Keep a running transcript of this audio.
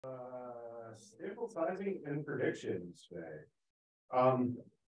Sample sizing and predictions today.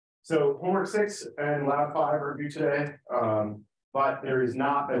 So homework 6 and lab 5 are due today, but there is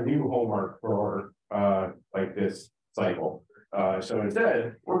not a new homework for like this cycle. So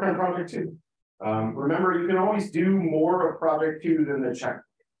instead, work on project 2. Remember, you can always do more of project 2 than the check,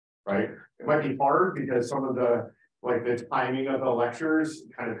 right? It might be hard because some of the timing of the lectures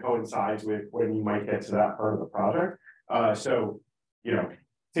kind of coincides with when you might get to that part of the project. So,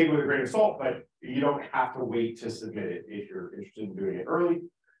 take it with a grain of salt, but you don't have to wait to submit it if you're interested in doing it early.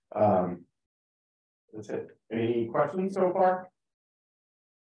 That's it. Any questions so far?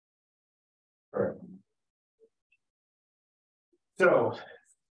 All right. So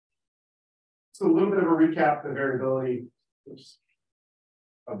a little bit of a recap of the variability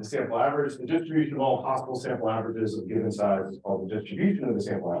of the sample average. The distribution of all possible sample averages of a given size is called the distribution of the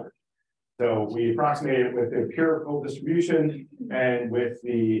sample average. So we approximate it with the empirical distribution, and with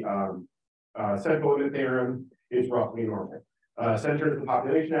the central limit theorem is roughly normal. Center is the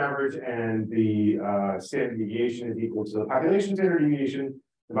population average, and the standard deviation is equal to the population standard deviation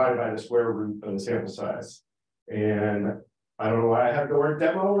divided by the square root of the sample size. And I don't know why I have the word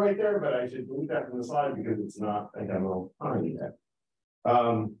demo right there, but I should delete that from the slide because it's not a demo on yet.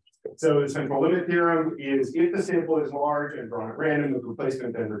 So the central limit theorem is if the sample is large and drawn at random with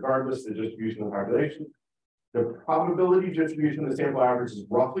replacement, then regardless the distribution of the population. The probability distribution of the sample average is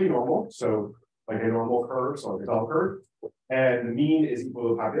roughly normal, so like a normal curve, so like a bell curve. And the mean is equal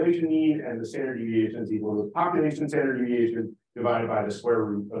to the population mean, and the standard deviation is equal to the population standard deviation divided by the square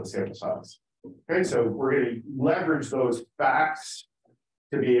root of the sample size. Okay, so we're going to leverage those facts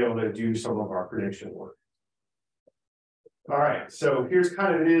to be able to do some of our prediction work. All right, so here's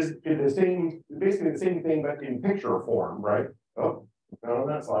kind of basically the same thing, but in picture form, right? Oh, not on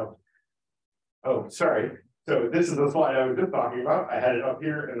that slide. Oh, sorry. So this is the slide I was just talking about. I had it up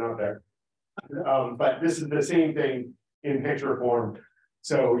here and not there. But this is the same thing in picture form.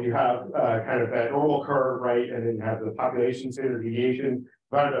 So you have kind of that normal curve, right? And then you have the population standard deviation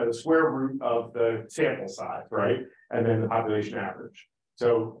divided by the square root of the sample size, right? And then the population average.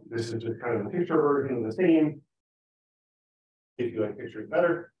 So this is just kind of the picture version of the same. If you like pictures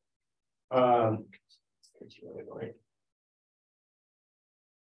better. It's really annoying.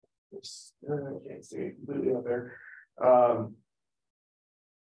 I can't see it completely up there.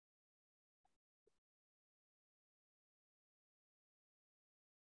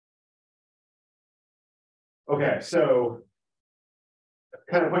 Okay, so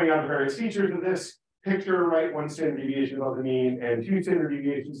kind of pointing out the various features of this picture, right? 1 standard deviation above the mean and 2 standard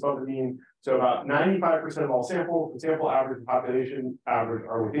deviations above the mean. So about 95% of all samples, the sample average and population average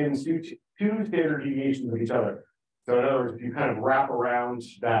are within two standard deviations of each other. So in other words, if you kind of wrap around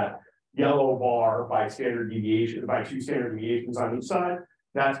that yellow bar by standard deviation, by 2 standard deviations on each side,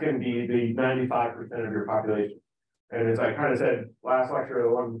 that's going to be the 95% of your population. And as I kind of said last lecture or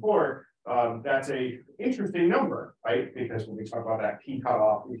the one before, that's a interesting number, right? Because when we talk about that p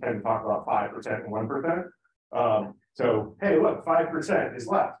cutoff, we tend to talk about 5% and 1%. So hey, look, 5% is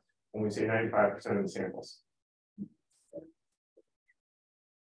left when we say 95% of the samples.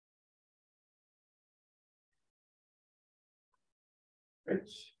 Right.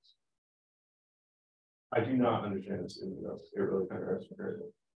 I do not understand this. It really kind of hurts me.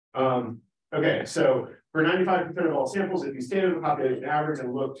 Okay, so for 95% of all samples, if you stay with the population average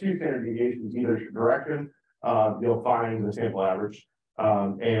and look 2 standard deviations either direction, you'll find the sample average.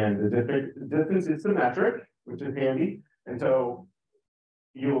 And the distance is symmetric, which is handy. And so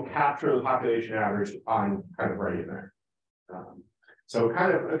you'll capture the population average on kind of right in there. So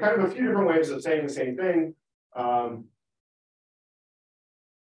kind of a few different ways of saying the same thing.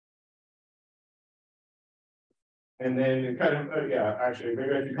 And then kind of, yeah, actually,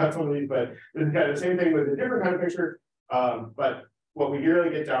 maybe I should cut some of these, but this is kind of the same thing with a different kind of picture. But what we really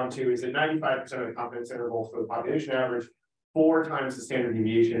get down to is that 95% of the confidence intervals for the population average, 4 times the standard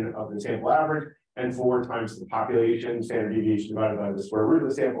deviation of the sample average, and 4 times the population standard deviation divided by the square root of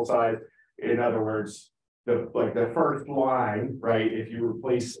the sample size. In other words, the first line, right? If you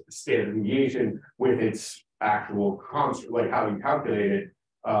replace standard deviation with its actual constant, like how you calculate it.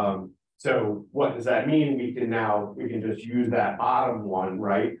 So what does that mean? We can just use that bottom one,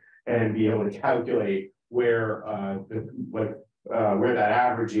 right, and be able to calculate where where that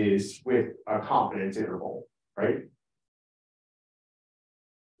average is with a confidence interval, right?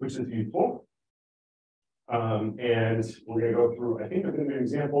 Which is useful. And we're going to go through. I think I'm going to do an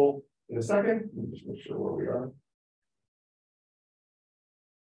example in a second. Let me just make sure where we are.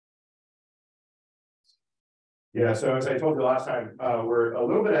 Yeah, so as I told you last time, we're a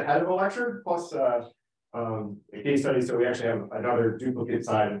little bit ahead of a lecture, plus a case study. So we actually have another duplicate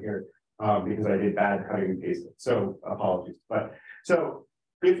side in here because I did bad cutting and pasting. So apologies. But so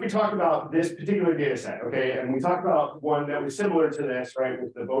if we talk about this particular data set, okay, and we talk about one that was similar to this, right,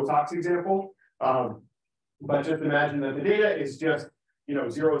 with the Botox example, but just imagine that the data is just, you know,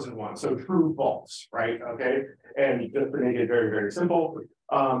 zeros and ones, so true, false, right, okay, and just to make it very, very simple.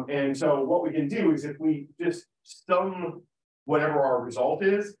 And so what we can do is if we just sum whatever our result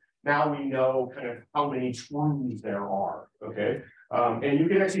is, now we know kind of how many truths there are, okay? And you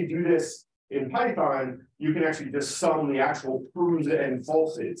can actually do this in Python. You can actually just sum the actual truths and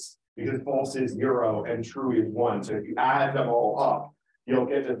falses, because false is 0 and true is 1. So if you add them all up, you'll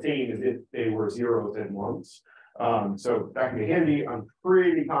get the same as if they were zeros and ones. So that can be handy. I'm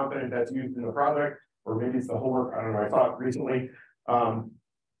pretty confident that's used in the project, or maybe it's the homework. I don't know. I thought recently.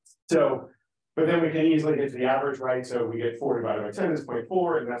 But then we can easily get to the average, right? So we get 4 divided by 10 is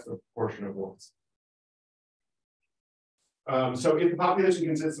 0.4, and that's the proportion of ones. So if the population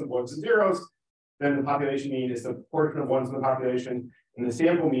consists of ones and zeros, then the population mean is the proportion of ones in the population, and the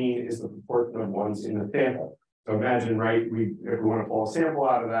sample mean is the proportion of ones in the sample. So imagine, right, if we want to pull a sample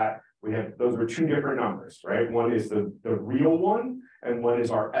out of that, we have, those are 2 different numbers, right? One is the real one, and one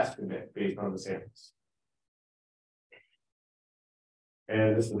is our estimate based on the samples.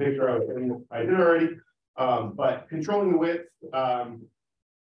 And this is the picture I did already, but controlling the width,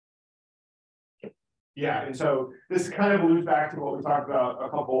 yeah, and so this kind of alludes back to what we talked about a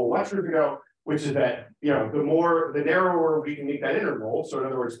couple lectures ago, which is that, you know, the narrower we can make that interval, so in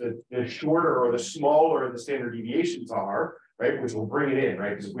other words, the shorter or the smaller the standard deviations are, right, which will bring it in,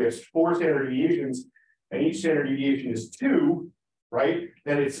 right, because if we have 4 standard deviations and each standard deviation is 2, right,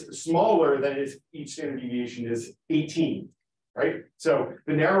 then it's smaller than each standard deviation is 18. Right? So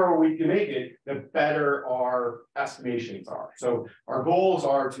the narrower we can make it, the better our estimations are. So our goals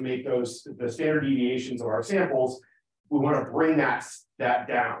are to make the standard deviations of our samples. We want to bring that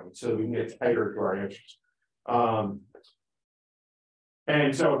down so that we can get tighter to our answers.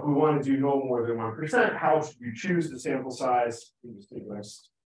 And so if we want to do no more than 1%, how should you choose the sample size? You just take this.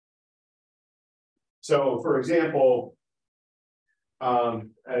 So for example,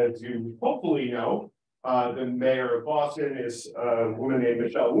 as you hopefully know, the mayor of Boston is a woman named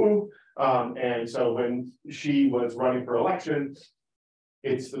Michelle Wu. And so when she was running for election,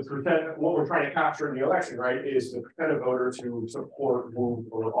 it's the percent, what we're trying to capture in the election, right, is the percent of voters who support Wu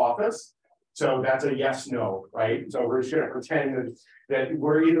for office. So that's a yes, no, right? So we're just going to pretend that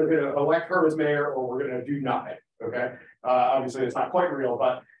we're either going to elect her as mayor or we're going to do nothing, okay? Obviously, it's not quite real,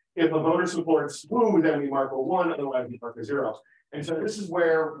 but if a voter supports Wu, then we mark a 1, otherwise we mark a 0. And so this is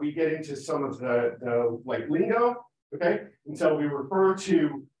where we get into some of the like lingo, okay? And so we refer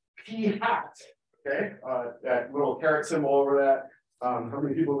to P hat, okay? That little caret symbol over that. How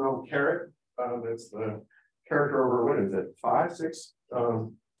many people know caret? That's the character over, what is it, 5, 6?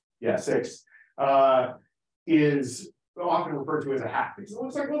 Yeah, 6. Is often referred to as a hat because it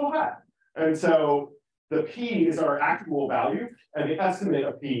looks like a little hat. And so the P is our actual value, and the estimate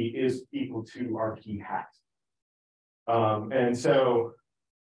of P is equal to our P hat. And so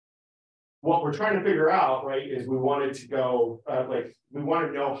what we're trying to figure out, right, is we wanted to go, we want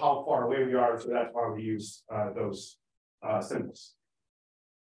to know how far away we are, so that's why we use those symbols.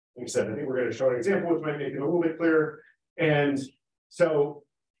 Like I said, I think we're going to show an example which might make it a little bit clearer. And so,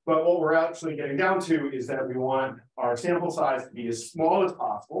 but what we're actually getting down to is that we want our sample size to be as small as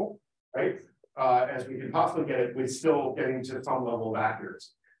possible, right, as we can possibly get it, with still getting to some level of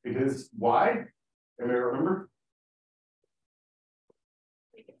accuracy. Because why? Anybody remember?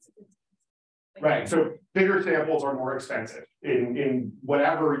 Right, so bigger samples are more expensive in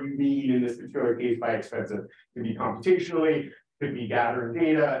whatever you need in this particular case. By expensive, it could be computationally, could be gathering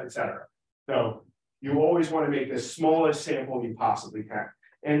data, et cetera. So you always want to make the smallest sample you possibly can.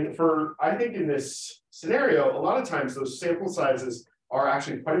 And I think in this scenario, a lot of times those sample sizes are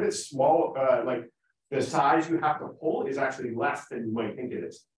actually quite a bit small. Like the size you have to pull is actually less than you might think it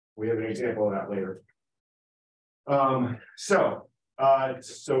is. We have an example of that later. So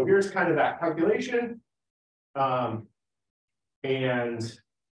here's kind of that calculation. And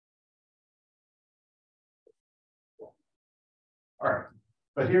all right,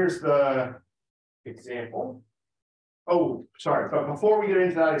 but here's the example. Oh, sorry, but before we get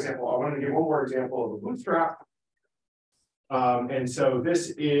into that example, I wanted to give one more example of a bootstrap. And so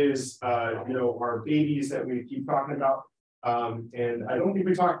this is, our babies that we keep talking about. And I don't think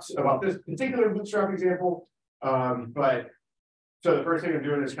we talked about this particular bootstrap example, but so the first thing I'm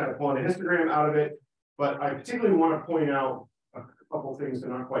doing is kind of pulling a histogram out of it, but I particularly want to point out a couple things that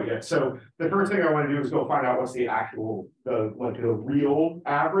are not quite yet. So the first thing I want to do is go find out what's the actual, the real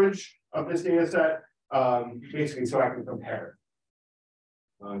average of this data set. basically so I can compare.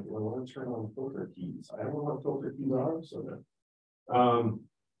 Do I want to turn on filter keys? I don't know what filter keys are, so no.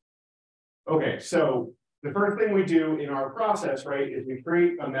 Okay, so the first thing we do in our process, right, is we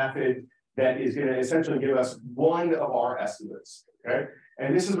create a method that is going to essentially give us one of our estimates, okay?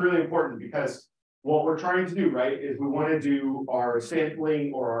 And this is really important because what we're trying to do, right, is we want to do our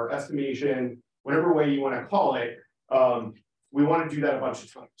sampling or our estimation, whatever way you want to call it. We want to do that a bunch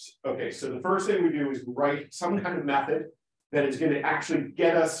of times. Okay, so the first thing we do is write some kind of method that is going to actually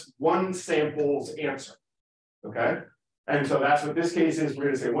get us one sample's answer, okay? And so that's what this case is. We're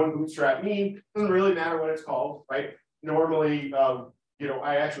going to say one bootstrap mean. Doesn't really matter what it's called, right? Normally, you know,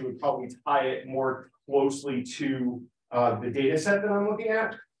 I actually would probably tie it more closely to the data set that I'm looking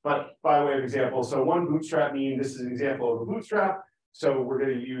at. But by way of example, so one bootstrap mean, this is an example of a bootstrap. So we're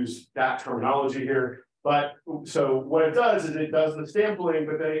going to use that terminology here. But so what it does is it does the sampling,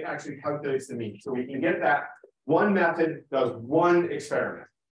 but then it actually calculates the mean. So we can get that one method does one experiment,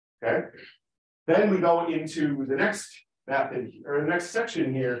 okay? Then we go into the next method or the next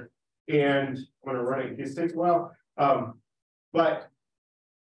section here, and I'm going to run it. This takes a while, but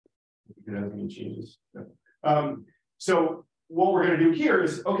it doesn't mean changes. So what we're going to do here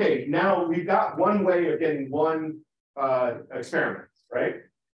is, okay, now we've got one way of getting one experiment, right?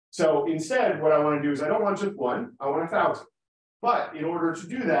 So instead, what I want to do is I don't want just one, I want 1,000. But in order to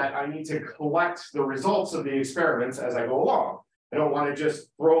do that, I need to collect the results of the experiments as I go along. I don't want to just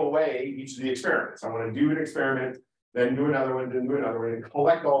throw away each of the experiments. I want to do an experiment, then do another one, then do another one, and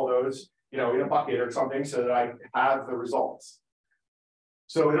collect all those, you know, in a bucket or something so that I have the results.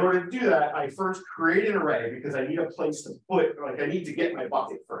 So in order to do that, I first create an array because I need a place to put, like I need to get my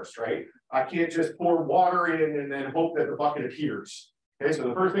bucket first, right? I can't just pour water in and then hope that the bucket appears. Okay, so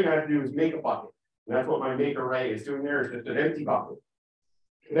the first thing I have to do is make a bucket. And that's what my make array is doing there, is just an empty bucket.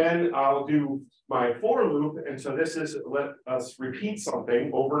 Then I'll do my for loop, and so this is let us repeat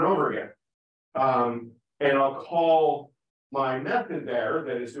something over and over again. And I'll call my method there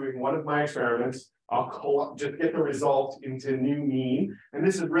that is doing one of my experiments. I'll just get the result into new mean, and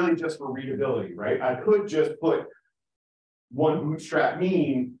this is really just for readability, right? I could just put one bootstrap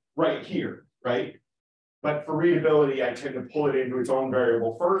mean right here, right? But for readability, I tend to pull it into its own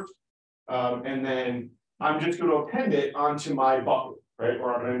variable first. And then I'm just going to append it onto my bucket, right?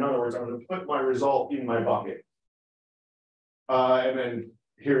 Or in other words, I'm going to put my result in my bucket. And then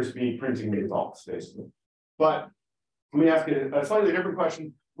here's me printing the results, basically. But let me ask you a slightly different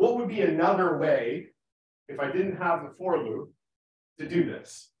question. What would be another way, if I didn't have the for loop, to do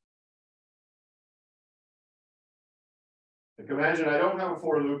this? Like imagine I don't have a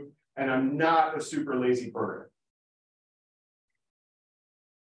for loop, and I'm not a super lazy programmer.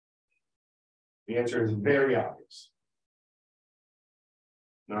 The answer is very obvious.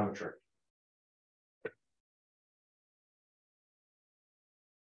 Not a trick.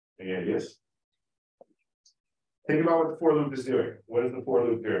 Any ideas? Think about what the for loop is doing. What is the for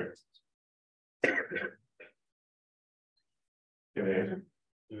loop doing? Give an answer.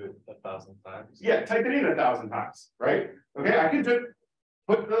 Do it 1,000 times. Yeah, type it in 1,000 times, right? Okay, I can just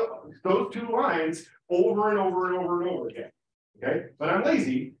put those two lines over and over and over and over again. Okay, but I'm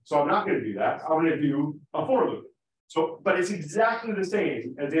lazy, so I'm not going to do that. I'm going to do a for loop. So, but it's exactly the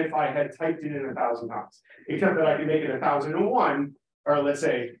same as if I had typed it in 1,000 times, except that I can make it 1,001, or let's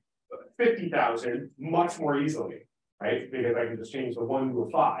say 50,000 much more easily, right? Because I can just change the 1 to a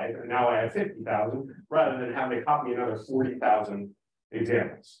 5, and now I have 50,000 rather than having to copy another 40,000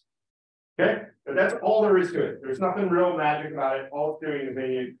 examples. Okay, but that's all there is to it. There's nothing real magic about it. All it's doing is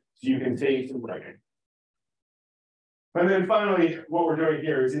making it so you can save some writing. And then finally, what we're doing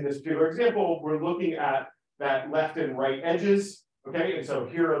here is in this particular example, we're looking at that left and right edges. Okay, and so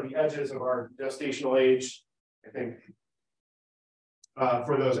here are the edges of our gestational age, I think,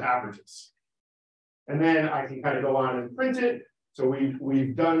 for those averages. And then I can kind of go on and print it. So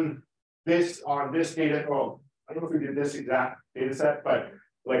we've done this on this data. Well, I don't know if we did this exact data set, but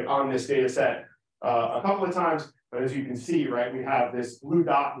like on this data set a couple of times. But as you can see, right, we have this blue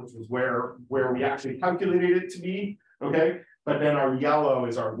dot, which is where we actually calculated it to be. Okay, but then our yellow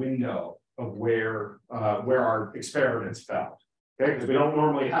is our window of where our experiments fell. Okay, because we don't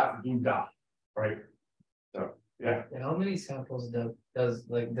normally have blue dot, right? So yeah. And how many samples does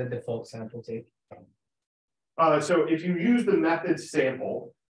like the default sample take? So if you use the method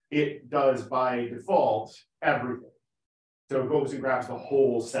sample, it does by default everything. So it goes and grabs the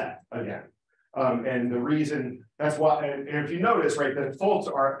whole set again. And the reason that's why, and if you notice, right, the defaults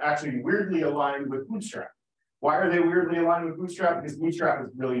are actually weirdly aligned with Bootstrap. Why are they weirdly aligned with Bootstrap? Because Bootstrap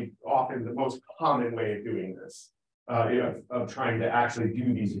is really often the most common way of doing this, of trying to actually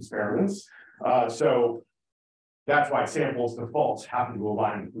do these experiments. So that's why samples defaults happen to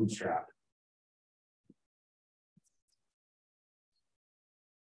align with Bootstrap.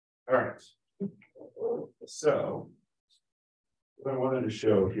 All right. So what I wanted to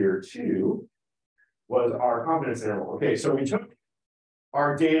show here too was our confidence interval. Okay, so we took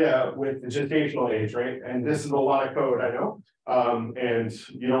our data with the gestational age, right? And this is a lot of code, I know, and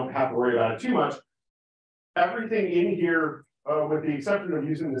you don't have to worry about it too much. Everything in here, with the exception of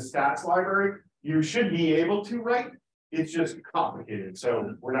using the stats library, you should be able to write. It's just complicated.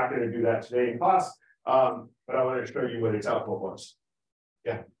 So we're not going to do that today in class, but I want to show you what its output was.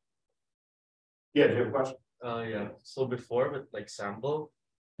 Yeah. Yeah, do you have a question? Yeah. So before with like sample,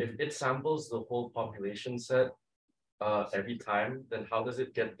 if it samples the whole population set every time, then how does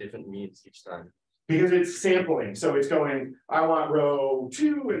it get different means each time? Because it's sampling. So it's going, I want row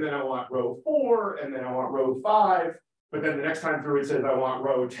 2, and then I want row 4, and then I want row 5. But then the next time through it says I want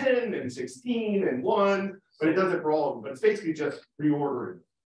row 10 and 16 and 1, but it does it for all of them. But it's basically just reordering.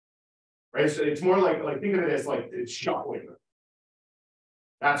 Right? So it's more like think of it as like it's shuffling them.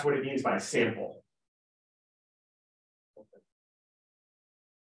 That's what it means by sample.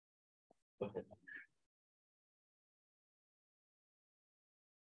 Okay.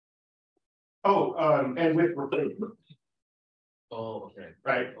 Oh, and with replacement. Oh, okay.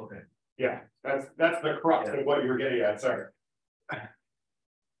 Right? Okay. Yeah, that's the crux of what you were getting at. Sorry.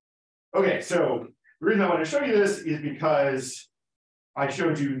 Okay, so the reason I want to show you this is because I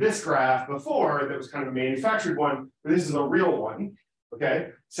showed you this graph before that was kind of a manufactured one, but this is a real one. Okay,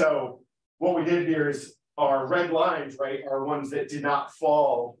 so what we did here is our red lines, right, are ones that did not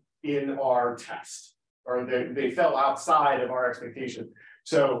fall in our test, or they fell outside of our expectation.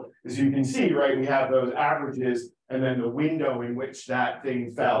 So as you can see, right, we have those averages and then the window in which that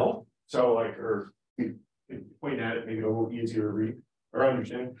thing fell. So like, or point at it, maybe a little easier to read or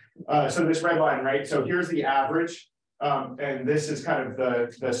understand. So this red line, right? So here's the average. And this is kind of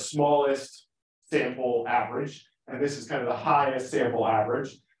the smallest sample average. And this is kind of the highest sample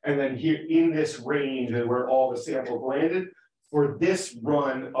average. And then here in this range is where all the samples landed for this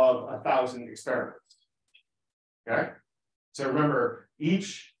run of 1,000 experiments. Okay. So remember,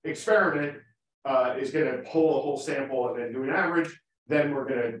 each experiment is going to pull a whole sample and then do an average. Then we're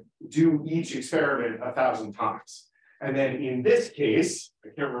going to do each experiment 1,000 times. And then in this case, I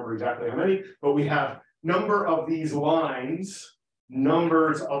can't remember exactly how many, but we have number of these lines,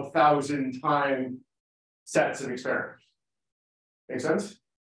 numbers of 1,000-time sets of experiments. Make sense?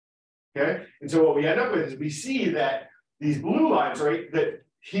 Okay. And so what we end up with is we see that these blue lines, right, that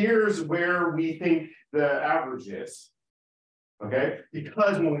here's where we think the average is. Okay,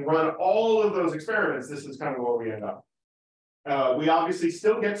 because when we run all of those experiments, this is kind of what we end up. We obviously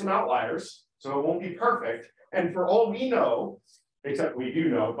still get some outliers, so it won't be perfect. And for all we know, except we do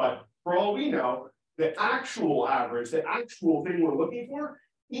know, but for all we know, the actual average, the actual thing we're looking for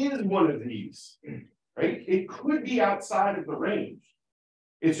is one of these, right? It could be outside of the range.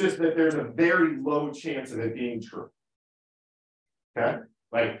 It's just that there's a very low chance of it being true. Okay,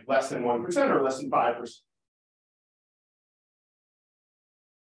 like less than 1% or less than 5%.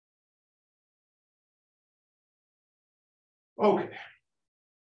 Okay.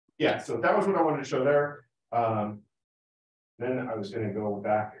 Yeah, so that was what I wanted to show there. Then I was going to go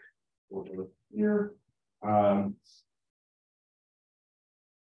back over here. Then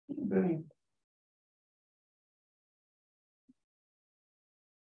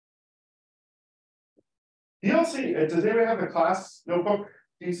DLC, does anybody have the class notebook?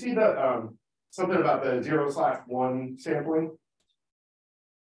 Do you see the something about the 0/1 sampling?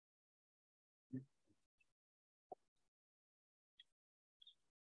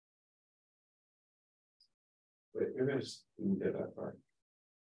 Wait, maybe I just didn't get that far.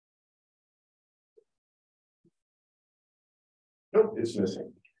 Nope, it's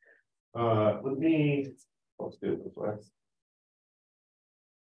missing. Let's do it this way.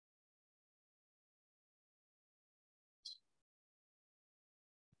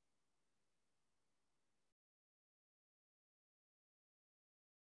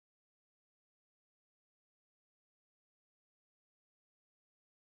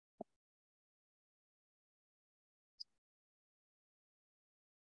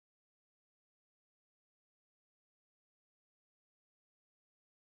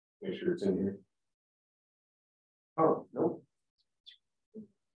 Make sure it's in here. Oh, nope.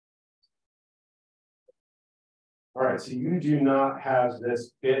 All right, so you do not have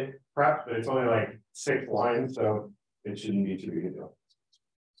this bit prepped, but it's only like 6 lines, so it shouldn't be too big a deal.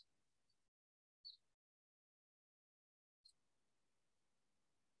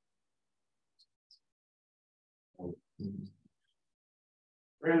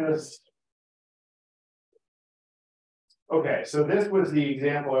 Ran this Okay, so this was the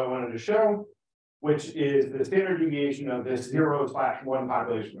example I wanted to show, which is the standard deviation of this 0/1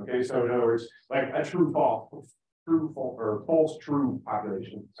 population. Okay, so in other words, like a true false, or false true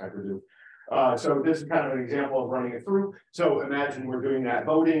population, I presume. So this is kind of an example of running it through. So imagine we're doing that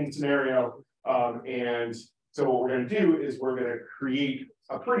voting scenario. And so what we're going to do is we're going to create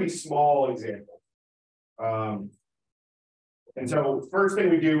a pretty small example. And so first thing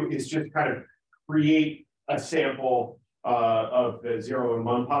we do is just kind of create a sample of the 0 and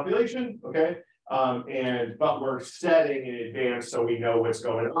 1 population, okay? But we're setting in advance so we know what's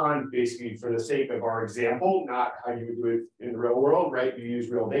going on, basically for the sake of our example, not how you would do it in the real world, right? You use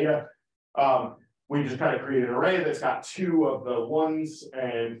real data. We just kind of create an array that's got 2 of the 1s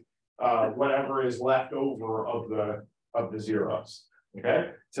and whatever is left over of the 0s.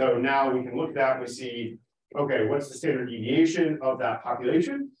 Okay, so now we can look at that and we see, okay, what's the standard deviation of that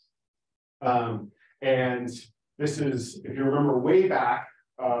population? And this is, if you remember way back,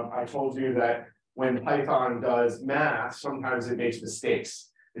 I told you that when Python does math, sometimes it makes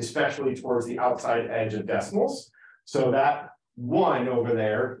mistakes, especially towards the outside edge of decimals. So that 1 over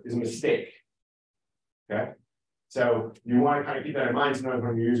there is a mistake. Okay, so you want to kind of keep that in mind sometimes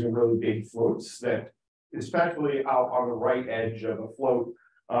when you're using really big floats, that especially out on the right edge of a float,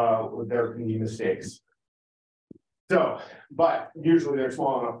 there can be mistakes. So, but usually they're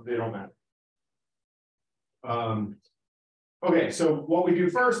small enough that they don't matter. Okay, so what we do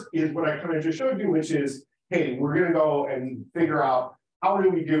first is what I kind of just showed you, which is, hey, we're going to go and figure out how do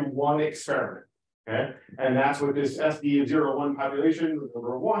we do one experiment, okay? And that's with this SD of 0/1 population, with the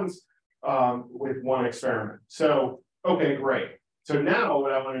number of 1s, with one experiment. So, okay, great. So now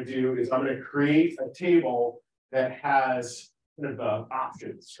what I want to do is I'm going to create a table that has kind of the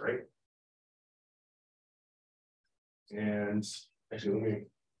options, right? And actually,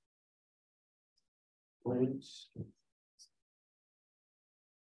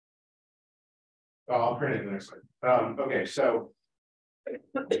 I'll print it in the next slide. Okay, so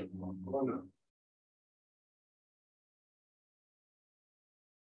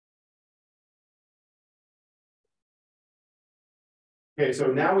okay, so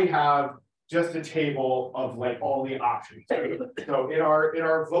now we have just a table of like all the options. So in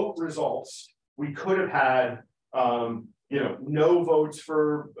our vote results, we could have had you know, no votes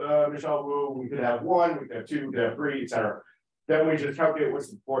for Michelle Wu. We could have 1, we could have 2, we could have 3, etc. Then we just calculate what's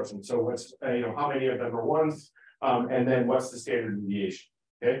the proportion. So what's you know, how many of them are 1s, and then what's the standard deviation.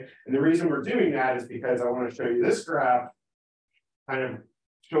 Okay, and the reason we're doing that is because I want to show you this graph, kind of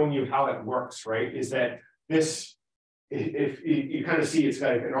showing you how it works. Right, is that this, if you kind of see it's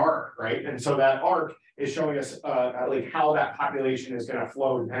like an arc, right? And so that arc is showing us like how that population is going to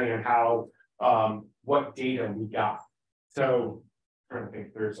flow depending on how what data we got. So I'm trying to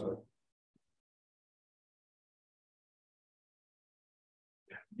think, there's a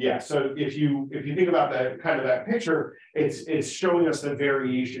yeah. So if you think about that kind of that picture, it's showing us the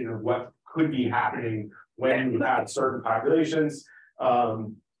variation of what could be happening when you have certain populations.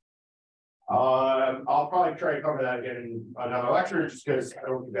 I'll probably try to cover that again in another lecture, just because I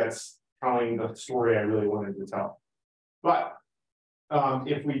don't think that's telling the story I really wanted to tell. But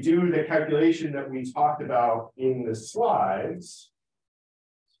if we do the calculation that we talked about in the slides,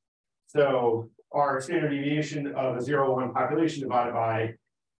 so our standard deviation of a 0/1 population divided by,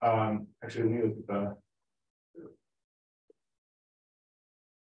 actually, let me look at the,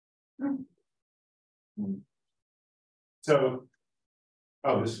 so,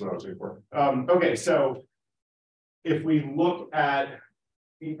 oh, this is what I was looking for. Okay, so if we look at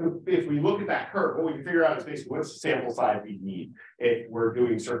that curve, what we can figure out is basically what's the sample size we need if we're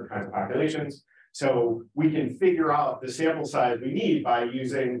doing certain kinds of populations. So we can figure out the sample size we need by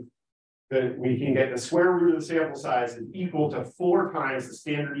using we can get the square root of the sample size is equal to 4 times the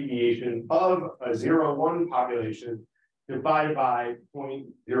standard deviation of a 0/1 population divided by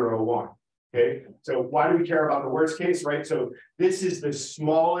 0.01. Okay, so why do we care about the worst case, right? So this is the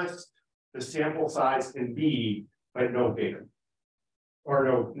smallest the sample size can be, but no bigger. Or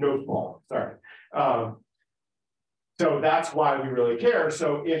no small, sorry. So that's why we really care.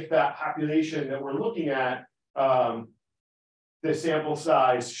 So if that population that we're looking at, the sample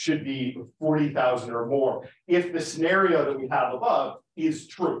size should be 40,000 or more, if the scenario that we have above is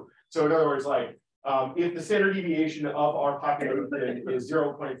true. So in other words, like if the standard deviation of our population is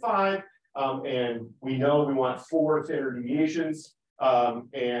 0.5, and we know we want 4 standard deviations,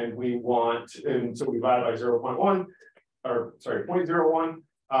 and so we divide by 0.1, or sorry, 0.01,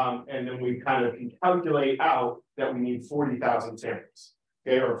 and then we kind of can calculate out that we need 40,000 samples,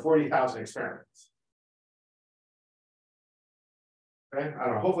 okay, or 40,000 experiments. Okay, I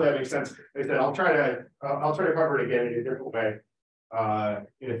don't know, hopefully that makes sense. Like I said, I'll try to cover it again in a different way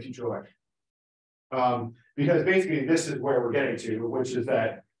in a future lecture. Because basically this is where we're getting to, which is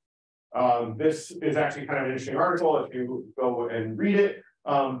that this is actually kind of an interesting article if you go and read it.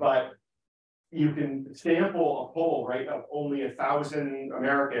 But you can sample a poll, right, of only 1,000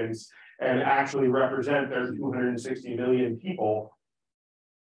 Americans and actually represent their 260 million people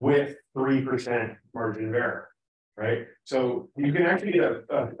with 3% margin of error, right? So you can actually get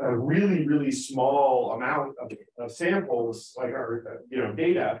a really, really small amount of samples, like our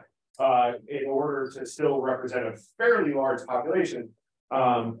data, in order to still represent a fairly large population.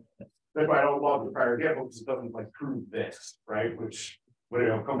 That's why I don't love the prior example, because it doesn't like prove this, right? Which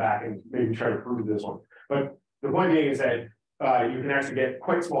would come back and maybe try to prove this one. But the point being is that you can actually get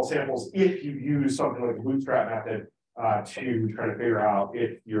quite small samples if you use something like the bootstrap method to try to figure out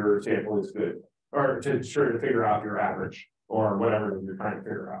if your sample is good, or to try to figure out your average or whatever you're trying to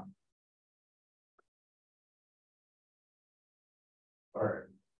figure out. All right.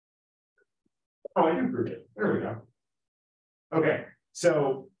 Oh, I do prove it. There we go. Okay,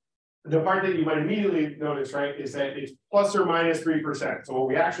 so the part that you might immediately notice, right, is that it's plus or minus 3%. So what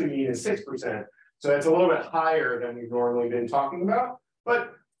we actually need is 6%. So that's a little bit higher than we've normally been talking about.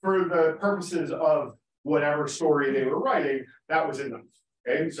 But for the purposes of whatever story they were writing, that was enough.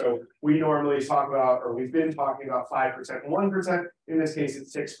 Okay, so we normally talk about, or we've been talking about 5% and 1%. In this case,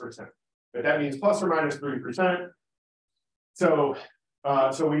 it's 6%. But that means plus or minus 3%. So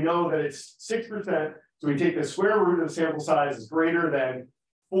so we know that it's 6%. So we take the square root of the sample size is greater than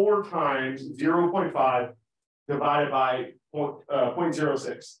 4 times 0.5 divided by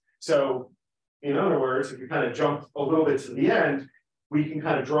 0.06. So in other words, if you kind of jump a little bit to the end, we can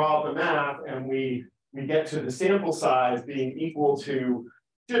kind of draw up the math and we get to the sample size being equal to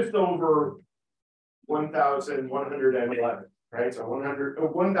just over 1,111, right? So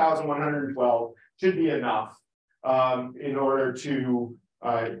 1,112 should be enough in order to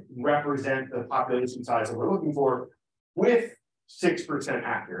represent the population size that we're looking for with 6%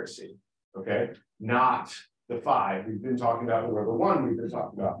 accuracy, okay? Not the 5 we've been talking about, or the 1 we've been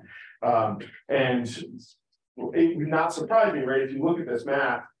talking about. And it would not surprise me, right? If you look at this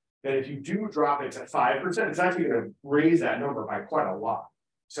math, that if you do drop it to 5%, it's actually going to raise that number by quite a lot.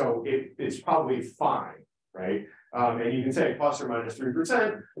 So it's probably fine, right? And you can say plus or minus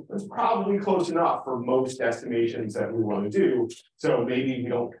 3%, that's probably close enough for most estimations that we want to do. So maybe we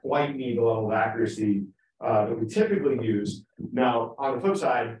don't quite need the level of accuracy that we typically use. Now, on the flip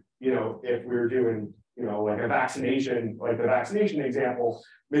side, if we're doing, like a vaccination, like the vaccination example,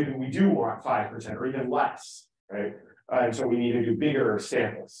 maybe we do want 5% or even less, right? And so we need to do bigger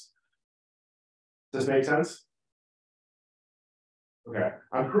samples. Does this make sense? Okay,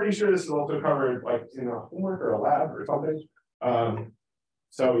 I'm pretty sure this is also covered like in a homework or a lab or something.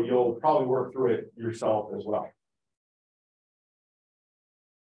 So you'll probably work through it yourself as well.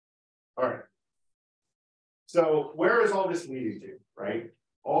 All right. So where is all this leading to, right?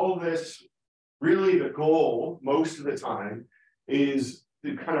 All of this, really the goal most of the time is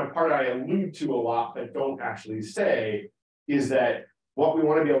the kind of part I allude to a lot but don't actually say, is that what we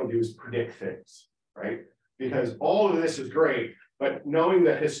want to be able to do is predict things, right? Because all of this is great, but knowing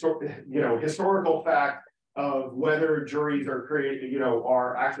the historical fact of whether juries are created,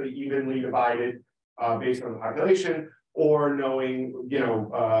 are actually evenly divided based on the population, or knowing,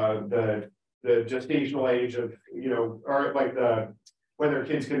 the gestational age of, or like whether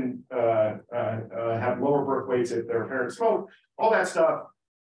kids can have lower birth weights if their parents smoke, all that stuff.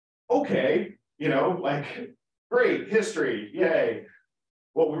 Okay, like great history, yay.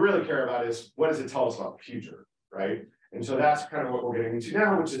 What we really care about is what does it tell us about the future, right? And so that's kind of what we're getting into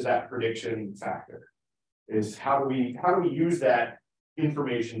now, which is that prediction factor. Is how do we use that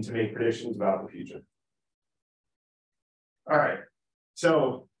information to make predictions about the future? All right.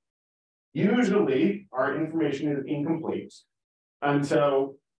 So usually our information is incomplete. And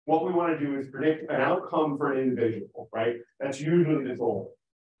so what we want to do is predict an outcome for an individual, right? That's usually the goal.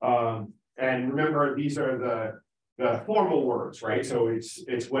 And remember, these are the formal words, right? So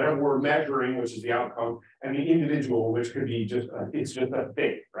it's whatever we're measuring, which is the outcome, and the individual, which could be it's just a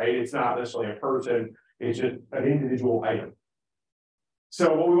thing, right? It's not necessarily a person, it's just an individual item.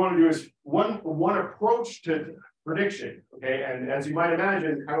 So what we want to do is one approach to prediction, okay? And as you might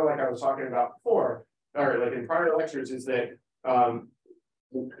imagine, kind of like I was talking about before, or like in prior lectures, is that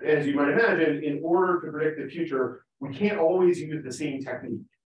as you might imagine, in order to predict the future, we can't always use the same technique,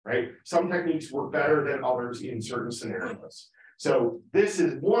 right? Some techniques work better than others in certain scenarios. So this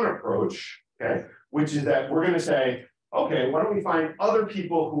is one approach, okay, which is that we're going to say, okay, why don't we find other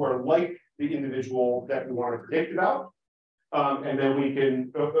people who are like the individual that we want to predict about, and then we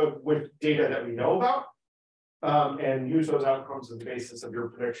can, with data that we know about, and use those outcomes as the basis of your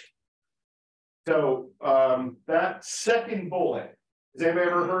prediction. So that second bullet, has anybody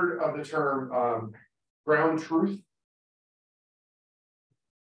ever heard of the term ground truth?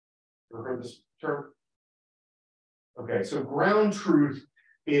 Ever heard this term? Okay, so ground truth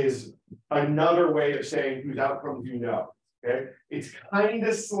is another way of saying whose outcomes you know. Okay, it's kind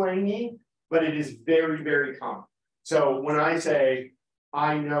of slangy, but it is very, very common. So when I say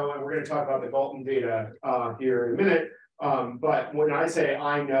I know, and we're going to talk about the Galton data here in a minute, but when I say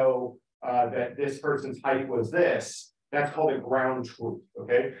I know that this person's height was this, that's called a ground truth.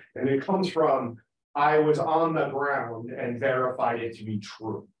 Okay, and it comes from I was on the ground and verified it to be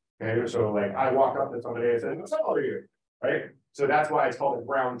true. Okay, so like I walk up to somebody and say, "What's up are you?" Right? So that's why it's called a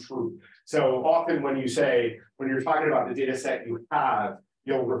ground truth. So often when you say, when you're talking about the data set you have,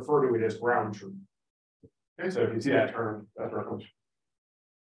 you'll refer to it as ground truth. Okay, so if you see that term, that's where it comes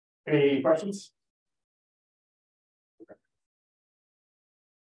from. Any questions? Okay.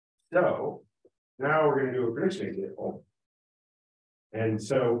 So now we're going to do a prediction example. And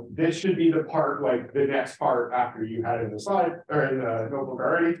so this should be the part, like the next part after you had it in the slide or in the notebook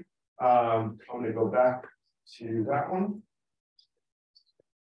already. I'm going to go back to that one.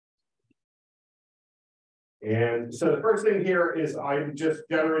 And so the first thing here is I'm just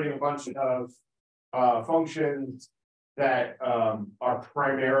generating a bunch of functions that are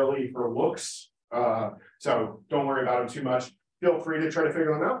primarily for looks. So don't worry about them too much. Feel free to try to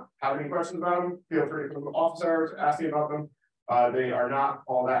figure them out. Have any questions about them? Feel free to come to office hours, ask me about them. They are not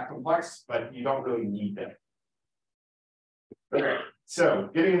all that complex, but you don't really need them. Okay, so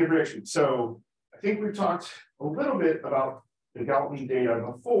getting into prediction. So I think we've talked a little bit about the Galton data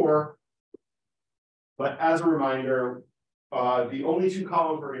before, but as a reminder, the only two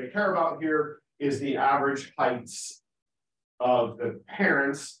columns we're going to care about here is the average heights of the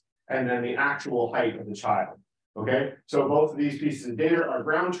parents and then the actual height of the child. Okay, so both of these pieces of data are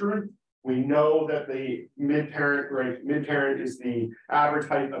ground truth. We know that the mid-parent, right? Mid-parent is the average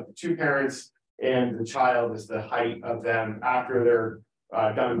height of the two parents, and the child is the height of them after they're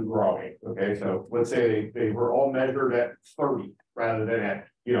done growing. Okay, so let's say they were all measured at 30 rather than at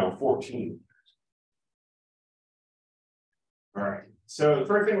 14. All right. So the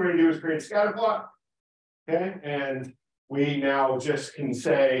first thing we're going to do is create a scatter plot. Okay, and we now just can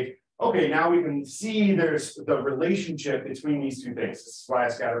say, okay, now we can see there's the relationship between these two things. This is why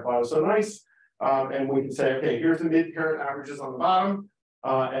a scatter plot is so nice. And we can say, okay, here's the mid-parent averages on the bottom,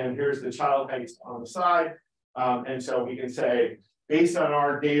 and here's the child heights on the side. And so we can say, based on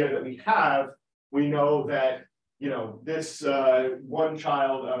our data that we have, we know that this one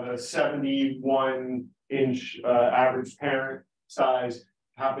child of a 71-inch average parent size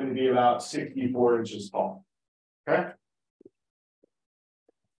happened to be about 64 inches tall. Okay.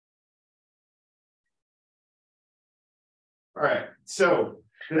 All right, so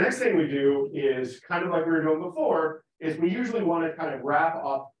the next thing we do is kind of like we were doing before, is we usually want to kind of wrap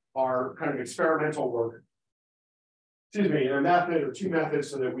up our kind of experimental work, in a method or two methods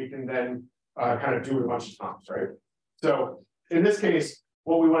so that we can then kind of do it a bunch of times, right? So in this case,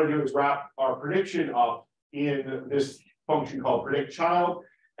 what we want to do is wrap our prediction up in this function called predict child.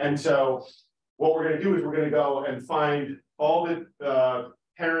 And so what we're going to do is we're going to go and find all the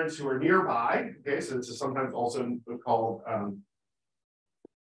parents who are nearby. Okay, so this is sometimes also called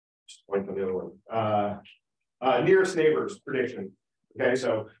just wait for the other one. Nearest neighbors prediction. Okay,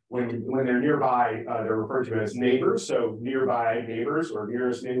 so when they're nearby, they're referred to as neighbors. So nearby neighbors or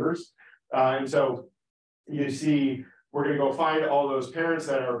nearest neighbors. And so you see, we're going to go find all those parents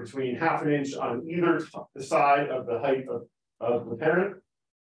that are between ½ an inch on either side of the height of the parent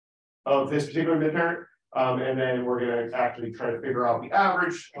of this particular mid-parent. And then we're going to actually try to figure out the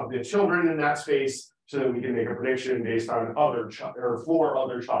average of the children in that space so that we can make a prediction based on other child or for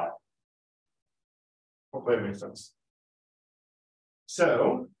other child. Hopefully that makes sense.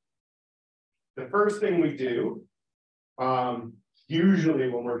 So the first thing we do, usually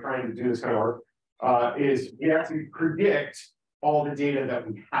when we're trying to do this kind of work, is we actually predict all the data that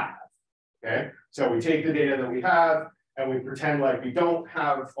we have. Okay, so we take the data that we have and we pretend like we don't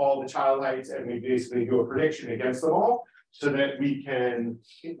have all the child heights, and we basically do a prediction against them all so that we can, I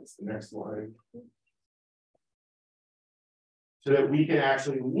think that's the next line, so that we can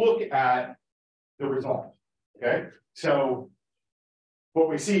actually look at the result. Okay, so what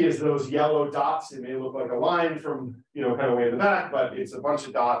we see is those yellow dots. It may look like a line from kind of way in the back, but it's a bunch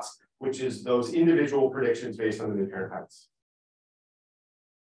of dots, which is those individual predictions based on the mid-parent heights.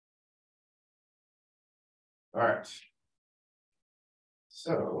 All right.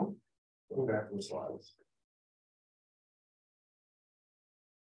 So go back to the slides.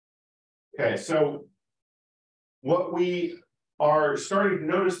 Okay, so what we are starting to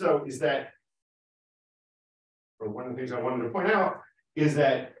notice though is that, or one of the things I wanted to point out is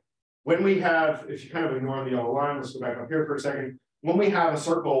that when we have, if you kind of ignore the yellow line, let's go back up here for a second. When we have a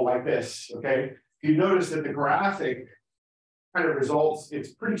circle like this, okay, you notice that the graphic kind of results,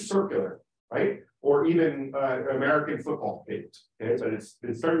 it's pretty circular, right? Or even American football field, okay, but it's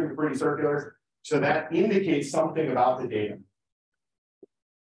starting to be pretty circular. So that indicates something about the data.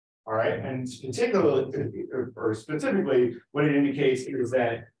 All right, and particularly or specifically, what it indicates is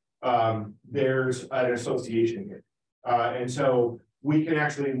that there's an association here. And so we can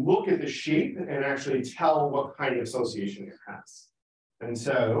actually look at the shape and actually tell what kind of association it has. And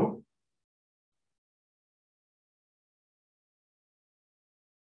so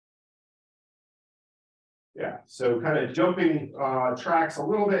yeah, so kind of jumping tracks a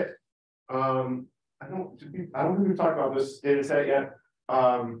little bit. I don't think we've talked about this data set yet.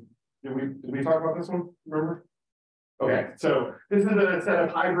 Did we talk about this one? Remember? Okay, so this is a set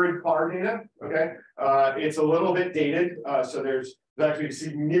of hybrid car data. Okay, it's a little bit dated. So there's actually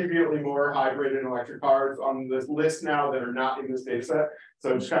significantly more hybrid and electric cars on this list now that are not in this data set.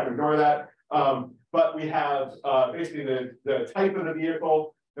 So just kind of ignore that. But we have basically the type of the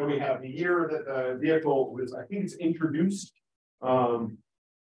vehicle, then we have the year that the vehicle was, I think it's introduced.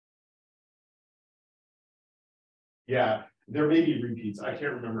 Yeah, there may be repeats. I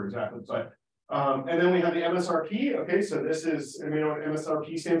can't remember exactly, but and then we have the MSRP. Okay, so this is, and you know what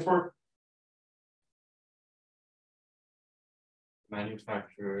MSRP stands for?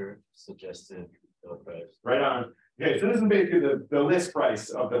 Manufacturer suggested price. Right on. Okay, so this is basically the list price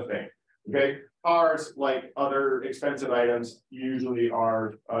of the thing. Okay, cars, like other expensive items, usually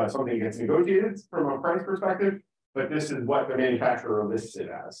are something that gets negotiated from a price perspective, but this is what the manufacturer lists it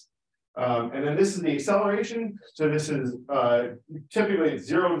as. And then this is the acceleration. So this is typically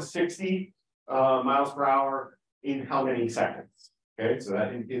 0 to 60 miles per hour in how many seconds? Okay, so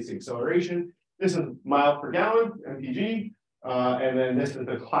that is the acceleration. This is miles per gallon, MPG, and then this is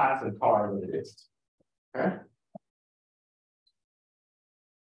the class of car that it is. Okay.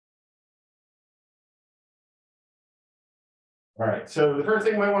 All right, so the first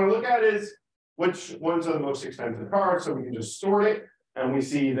thing we want to look at is which ones are the most expensive cars. So we can just sort it, and we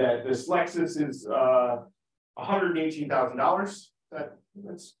see that this Lexus is $118,000.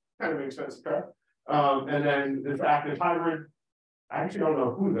 That's kind of an expensive car. And then this active hybrid, I actually don't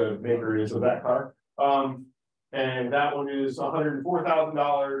know who the maker is of that car. And that one is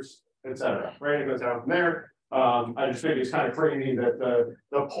 $104,000, etc. Right, it goes down from there. I just think it's kind of crazy that the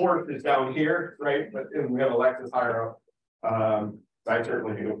Porsche is down here, right? But we have a Lexus higher up. I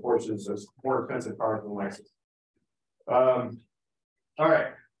certainly think of Porsches as more expensive cars than Lexus. All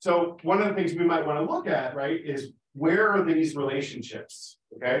right, so one of the things we might want to look at, right, is where are these relationships,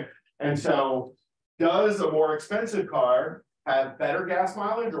 okay? And so does a more expensive car have better gas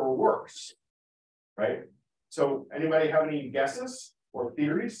mileage or worse, right? So anybody have any guesses or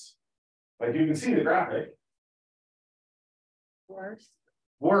theories? Like you can see the graphic. Worse.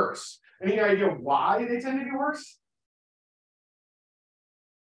 Worse. Any idea why they tend to be worse?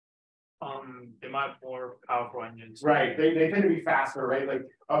 They might have more powerful engines. Right, they tend to be faster, right? Like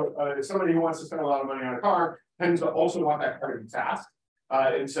somebody who wants to spend a lot of money on a car tends to also want that car to be fast.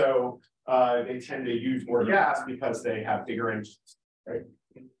 And so they tend to use more gas because they have bigger engines, right?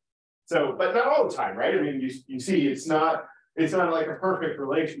 So, but not all the time, right? I mean, you see it's not like a perfect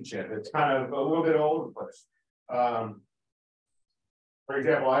relationship. It's kind of a little bit all over the place. For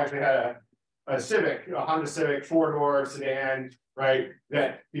example, I actually had a Honda Civic 4-door sedan, right?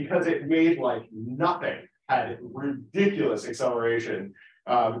 That because it weighed like nothing, had ridiculous acceleration,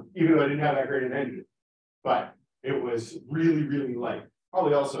 even though I didn't have that great an engine. But it was really, really light.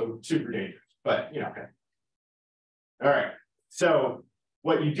 Probably also super dangerous, but you know, okay. All right. So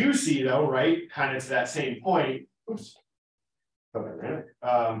what you do see though, right, kind of to that same point, oops,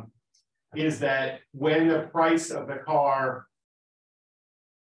 is that when the price of the car,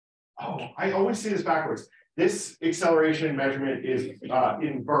 oh, I always see this backwards. This acceleration measurement is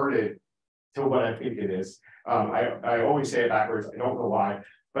inverted to what I think it is. I always say it backwards. I don't know why,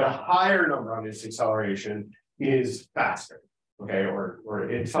 but a higher number on this acceleration is faster, okay, or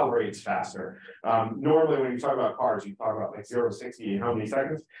it accelerates faster. Normally, when you talk about cars, you talk about like 0 to 60 in how many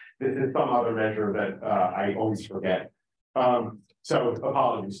seconds. This is some other measure that I always forget. So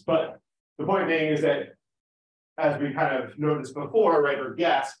apologies, but the point being is that as we kind of noticed before, right, or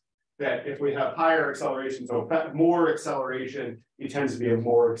guessed, that if we have higher acceleration, so more acceleration, it tends to be a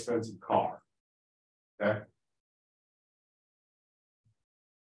more expensive car. Okay.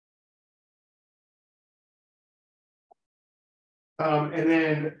 And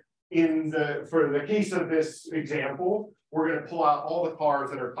then for the case of this example, we're going to pull out all the cars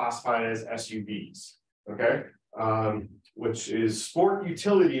that are classified as SUVs, okay? Which is sport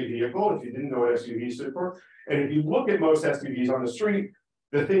utility vehicle, if you didn't know what SUV stood for. And if you look at most SUVs on the street,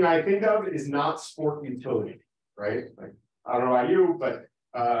 the thing I think of is not sport utility, right? Like, I don't know about you, but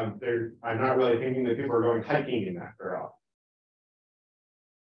I'm not really thinking that people are going hiking in that very often.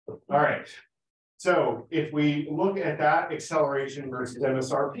 All right. So if we look at that acceleration versus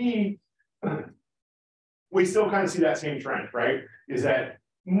MSRP, we still kind of see that same trend, right? Is that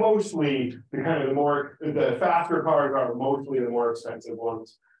mostly the faster cars are mostly the more expensive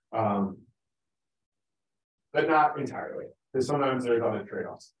ones, but not entirely, because sometimes there's other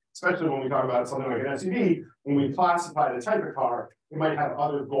trade-offs. Especially when we talk about something like an SUV, when we classify the type of car, it might have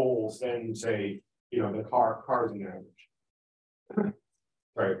other goals than, say, the cars in the average.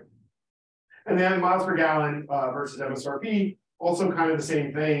 Right. And then miles per gallon versus MSRP, also kind of the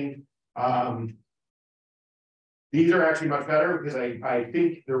same thing. These are actually much better because I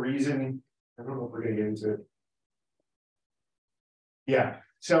think the reason, I don't know if we're going to get into it. Yeah,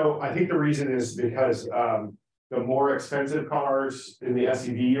 so I think the reason is because the more expensive cars in the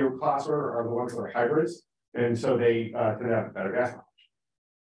SUV class are the ones that are hybrids, and so they tend to have better gas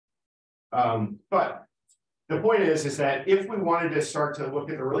mileage. But the point is that if we wanted to start to look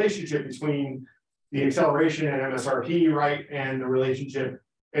at the relationship between the acceleration and MSRP, right, and the relationship,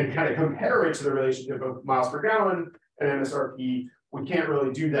 and kind of compare it to the relationship of miles per gallon and MSRP, we can't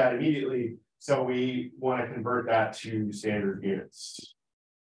really do that immediately. So we want to convert that to standard units.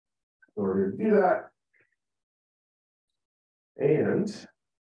 In order to do that, and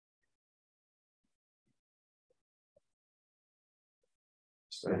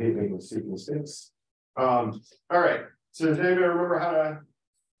I hate making stupid mistakes. All right. So does anybody remember how to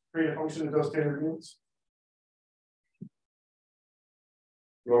create a function of those standard units?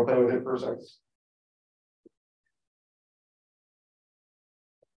 You want to play with it for a second?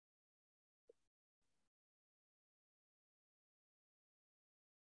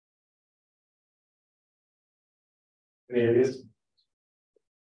 Any ideas?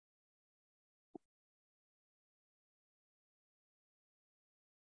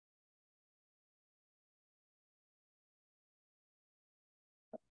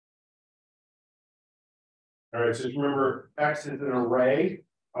 All right, so just remember X is an array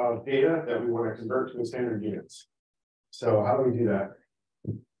of data that we want to convert to standard units. So how do we do that?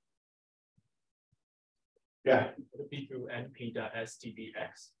 Yeah. Would it be through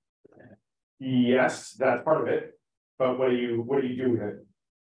np.stdx? Yes, that's part of it. But what do you do with it?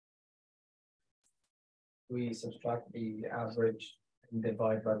 We subtract the average and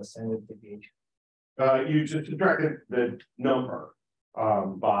divide by the standard deviation. You just subtracted the number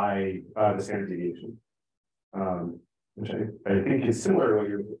by the standard deviation. Which I think is similar to what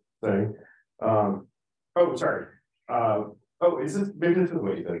you're saying. Oh, sorry. Is this maybe this is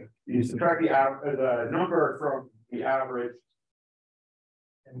what you think? You subtract the number from the average,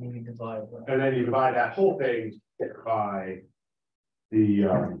 and then you divide. And then you divide that whole thing by the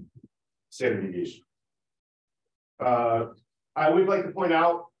standard deviation. I would like to point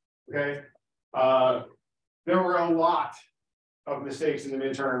out, okay, there were a lot of mistakes in the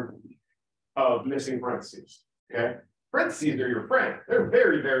midterm of missing parentheses. Okay, parentheses are your friend. They're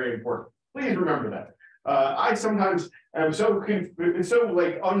very, very important. Please remember that. I sometimes am so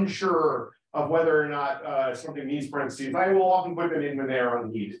like unsure of whether or not something needs parentheses. I will often put them in when they are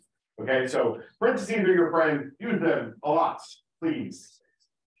unneeded. Okay, so parentheses are your friend. Use them a lot, please.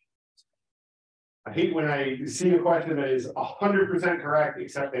 I hate when I see a question that is 100% correct,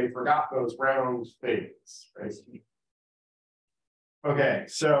 except they forgot those round things. Right? Okay,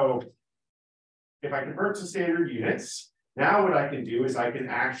 so if I convert to standard units, now what I can do is I can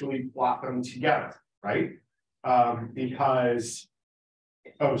actually plot them together, right? Because,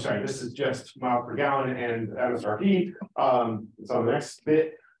 oh, sorry, this is just mile per gallon and MSRP. It's on the next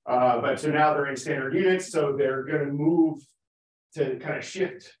bit. But so now they're in standard units, so they're going to move to kind of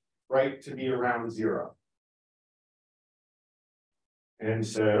shift, right, to be around 0. And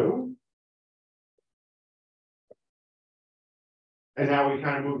so, and now we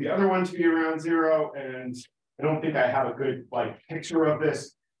kind of move the other one to be around 0. And I don't think I have a good picture of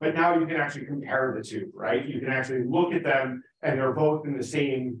this, but now you can actually compare the two, right? You can actually look at them and they're both in the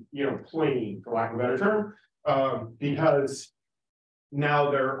same, plane, for lack of a better term, because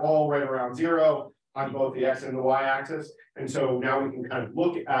now they're all right around 0 on both the X and the Y axis. And so now we can kind of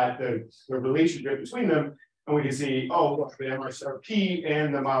look at the relationship between them, and we can see, oh, look, the MSRP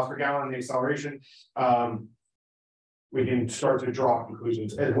and the miles per gallon, the acceleration, we can start to draw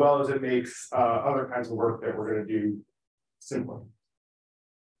conclusions, as well as it makes other kinds of work that we're going to do simpler.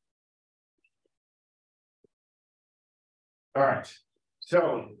 All right,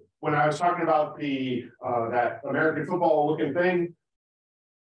 so when I was talking about the that American football looking thing,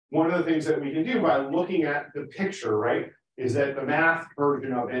 one of the things that we can do by looking at the picture, right, is that the math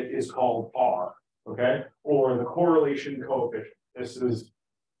version of it is called R, okay, or the correlation coefficient.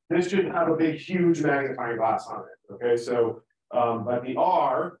 This should have a big, huge magnifying glass on it, okay, so but the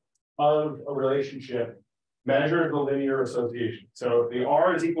R of a relationship measures the linear association. So if the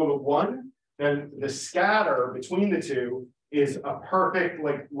R is equal to 1, then the scatter between the two is a perfect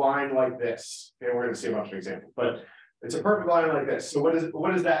like line like this. Okay, we're going to see a bunch of examples, but it's a perfect line like this. So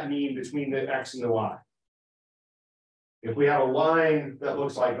what does that mean between the X and the Y? If we have a line that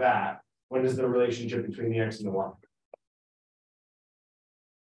looks like that, what is the relationship between the X and the Y?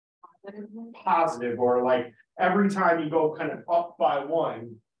 Positive, or like every time you go kind of up by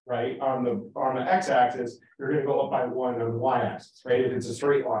 1, right, on the x-axis, you're going to go up by 1 on the y-axis, right? If it's a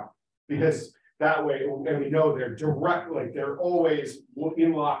straight line, because that way, and we know they're direct, like they're always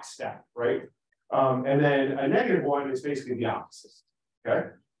in lockstep, right? And then a -1 is basically the opposite, okay?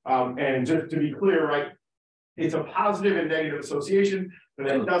 And just to be clear, right, it's a positive and negative association, but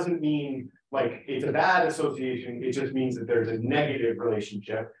that doesn't mean like it's a bad association. It just means that there's a negative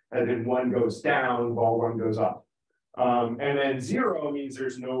relationship, as in 1 goes down while 1 goes up. And then 0 means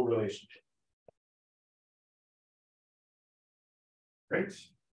there's no relationship. Great.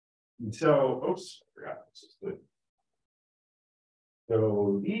 So, oops, I forgot this is good.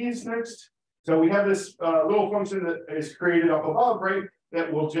 So these next. So we have this little function that is created up above, right?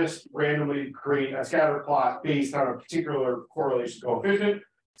 That will just randomly create a scatter plot based on a particular correlation coefficient.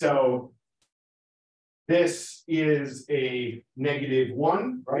 So this is a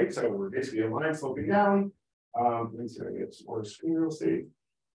 -1, right? So we're basically a line sloping down. Let's get some more screen real estate.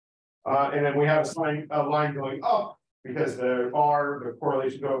 And then we have a line going up because the R, the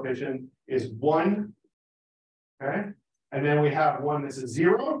correlation coefficient, is 1. Okay. And then we have one that's a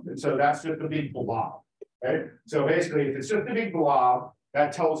 0. And so that's just a big blob. Okay. So basically, if it's just a big blob,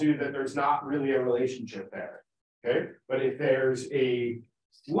 that tells you that there's not really a relationship there. Okay. But if there's a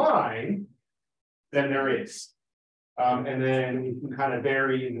line, then there is. And then you can kind of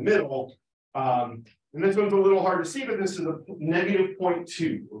vary in the middle. And this one's a little hard to see, but this is a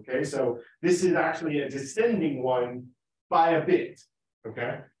 -0.2. Okay, so this is actually a descending one by a bit.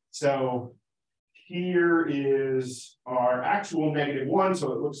 Okay, so here is our actual -1,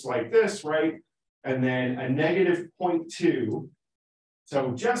 so it looks like this, right? And then a -0.2,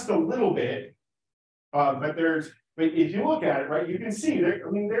 so just a little bit. But if you look at it, right, you can see there. I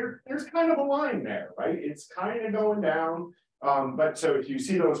mean, there's kind of a line there, right? It's kind of going down. But so if you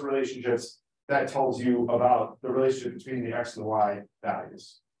see those relationships, that tells you about the relationship between the X and the Y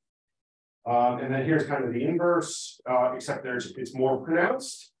values. And then here's kind of the inverse, except it's more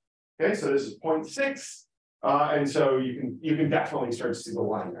pronounced. Okay, so this is 0.6. And so you can definitely start to see the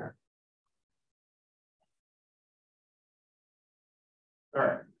line there. All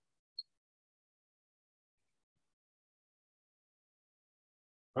right.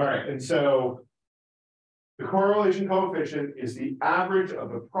 All right, and so the correlation coefficient is the average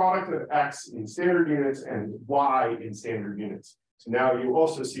of the product of X in standard units and Y in standard units. So now you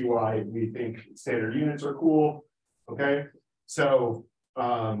also see why we think standard units are cool. Okay, so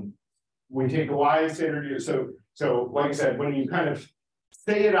we take the Y in standard units. So like I said, when you kind of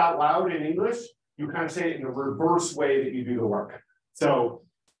say it out loud in English, you kind of say it in the reverse way that you do the work. So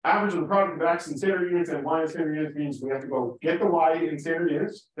average of the product of X in standard units and Y in standard units means we have to go get the Y in standard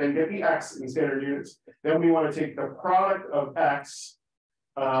units, then get the X in standard units. Then we want to take the product of X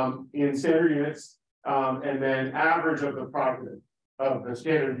in standard units, and then average of the product of the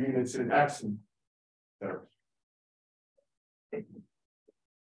standard units in X. And there.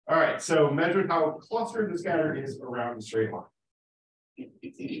 All right, so measure how clustered the scatter is around the straight line.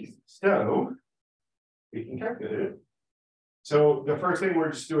 So we can calculate it. So the first thing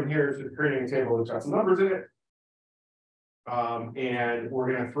we're just doing here is just creating a table that's got some numbers in it. And we're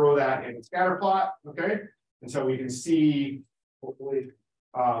going to throw that in a scatter plot, okay? And so we can see, hopefully,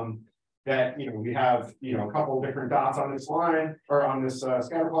 that we have a couple of different dots on this line or on this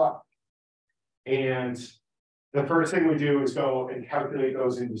scatter plot. And the first thing we do is go and calculate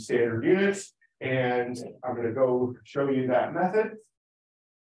those into standard units. And I'm going to go show you that method,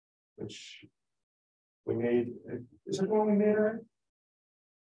 which we made. Is it one we made already?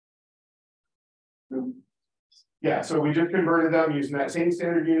 Yeah, so we just converted them using that same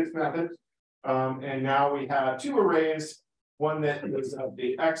standard units method. And now we have two arrays, one that is of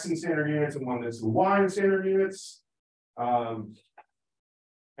the X in standard units and one that's the Y in standard units. And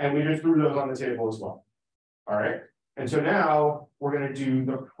we just threw those on the table as well. All right. And so now we're going to do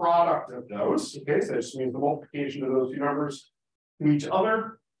the product of those. Okay, so this means the multiplication of those two numbers to each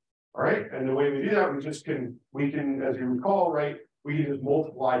other. All right, and the way we do that, we can, as you recall, right, we can just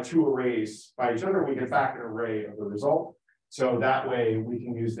multiply two arrays by each other. We get back an array of the result. So that way we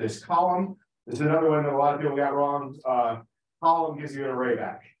can use this column. This is another one that a lot of people got wrong. Column gives you an array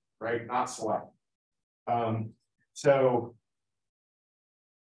back, right? Not select. So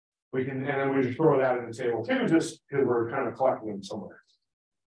we can, and then we just throw that in the table too, just because we're kind of collecting them somewhere.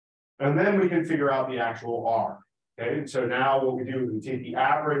 And then we can figure out the actual R. Okay, so now what we do is we take the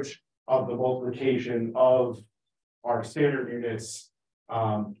average of the multiplication of our standard units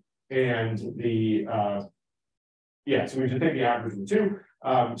and the yeah, so we just take the average of the two.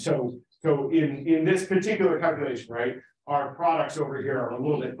 So in this particular calculation, right, our products over here are a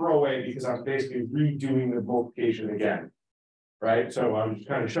little bit throwaway because I'm basically redoing the multiplication again, right? So I'm just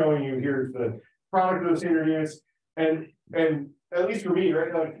kind of showing you here's the product of the standard units, and at least for me,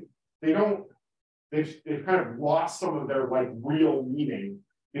 right, like they've kind of lost some of their like real meaning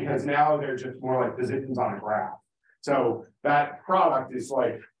because now they're just more like positions on a graph. So that product is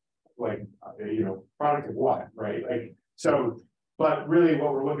like you know, product of what, right? Like so. But really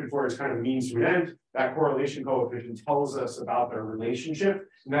what we're looking for is kind of means to an end. That correlation coefficient tells us about their relationship,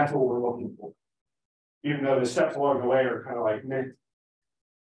 and that's what we're looking for. Even though the steps along the way are kind of like meh.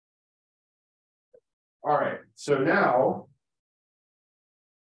 All right, so now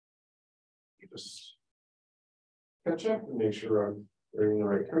just catch up and make sure I'm writing the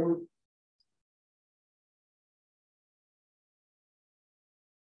right code.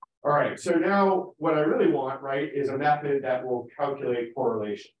 All right, so now what I really want, right, is a method that will calculate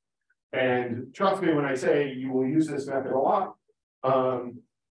correlation. And trust me when I say you will use this method a lot.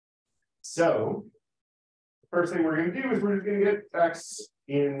 So the first thing we're going to do is we're just going to get X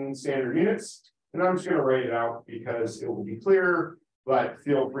in standard units. And I'm just going to write it out because it will be clearer, but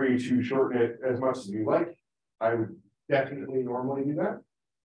feel free to shorten it as much as you like. I would definitely normally do that.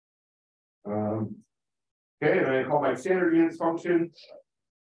 Okay, and I call my standard units function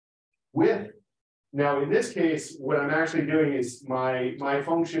with, now in this case, what I'm actually doing is my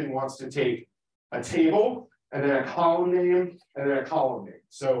function wants to take a table and then a column name and then a column name.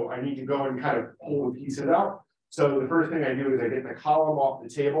 So I need to go and kind of pull the pieces out. So the first thing I do is I get the column off the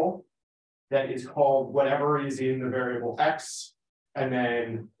table that is called whatever is in the variable X. And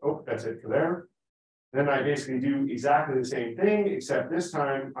then, oh, that's it for there. Then I basically do exactly the same thing, except this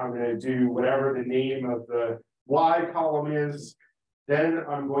time I'm going to do whatever the name of the Y column is. Then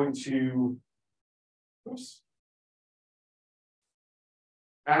I'm going to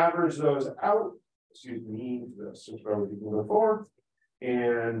average those out. Excuse me, this is what we did before.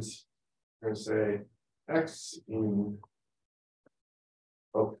 And I'm going to say X in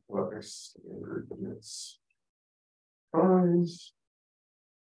X standard units times.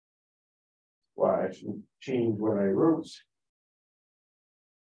 Why I should change what I wrote.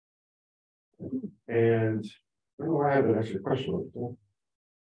 And I don't know why I have an extra question mark.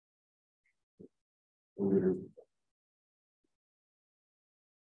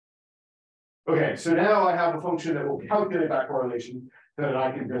 Okay, so now I have a function that will calculate that correlation so that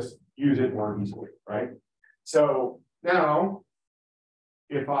I can just use it more easily, right? So now,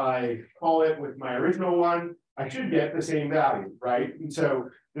 if I call it with my original one, I should get the same value, right? And so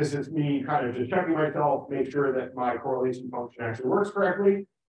this is me kind of just checking myself, make sure that my correlation function actually works correctly.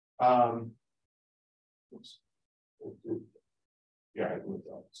 Oops. Yeah, I moved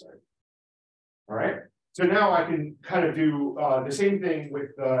up, sorry. All right, so now I can kind of do the same thing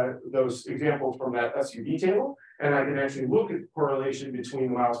with those examples from that SUV table, and I can actually look at the correlation between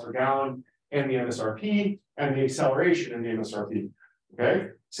the miles per gallon and the MSRP and the acceleration in the MSRP. Okay,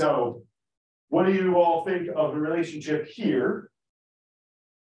 so what do you all think of the relationship here?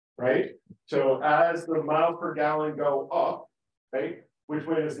 Right, so as the miles per gallon go up, right, which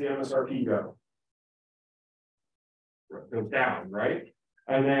way does the MSRP go? Goes down, right?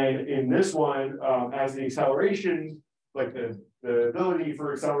 And then in this one, as the acceleration, like the ability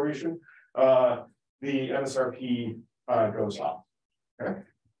for acceleration, the MSRP goes up. Okay.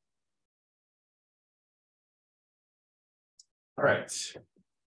 All right.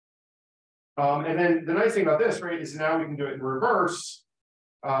 And then the nice thing about this, right, is now we can do it in reverse.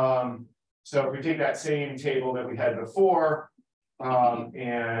 So if we take that same table that we had before,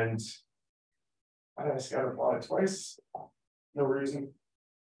 and I had to scatter plot it twice. No reason.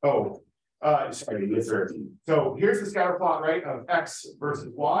 Oh, sorry, yes, sir. So here's the scatter plot, right, of X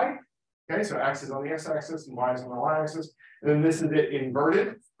versus Y. Okay, so X is on the X-axis and Y is on the Y-axis. And then this is it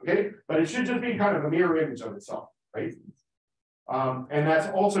inverted, okay? But it should just be kind of a mirror image of itself, right? And that's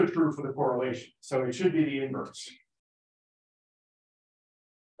also true for the correlation. So it should be the inverse.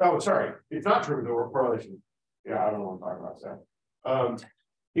 Oh, sorry, it's not true with the correlation. Yeah, I don't know what I'm talking about. So,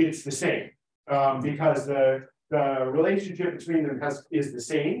 it's the same, because the relationship between them is the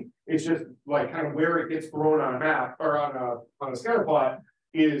same. It's just like kind of where it gets thrown on a map or on a scatter plot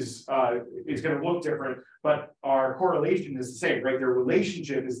is going to look different, but our correlation is the same, right? Their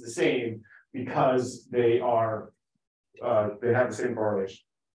relationship is the same because they have the same correlation.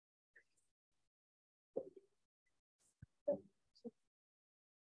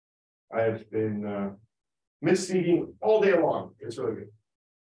 I've been misspeaking all day long. It's really good.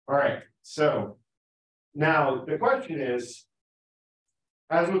 All right, so now the question is,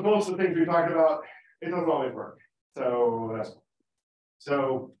 as with most of the things we talked about, it doesn't always work.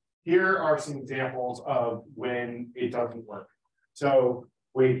 So here are some examples of when it doesn't work. So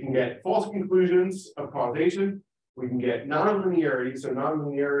we can get false conclusions of causation. We can get nonlinearity. So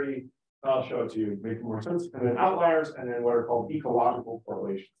nonlinearity, I'll show it to you, make more sense. And then outliers, and then what are called ecological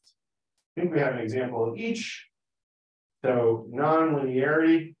correlations. I think we have an example of each. So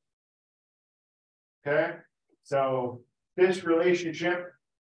nonlinearity. Okay, so this relationship,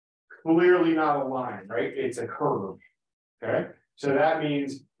 clearly not a line, right? It's a curve. Okay, so that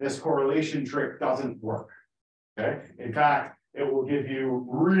means this correlation trick doesn't work. Okay, in fact, it will give you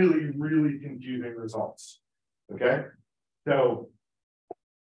really, really confusing results. Okay, so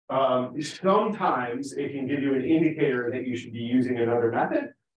sometimes it can give you an indicator that you should be using another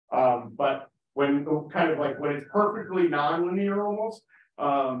method. But when when it's perfectly nonlinear almost,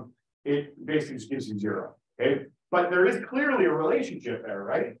 it basically just gives you 0. Okay, but there is clearly a relationship there,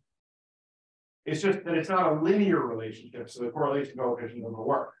 right? It's just that it's not a linear relationship, so the correlation coefficient doesn't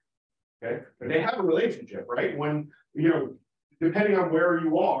work. Okay, but they have a relationship, right? When depending on where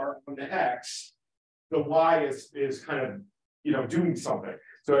you are on the x, the y is kind of doing something.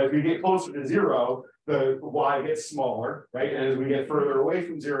 So as we get closer to 0, the y gets smaller, right? And as we get further away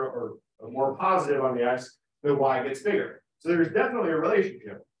from 0 or more positive on the x, the y gets bigger. So there's definitely a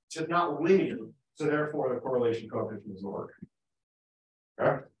relationship, it's just not linear. So therefore, the correlation coefficient doesn't work.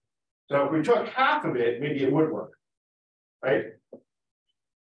 Okay. So if we took half of it, maybe it would work, right?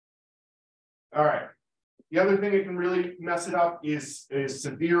 All right. The other thing that can really mess it up is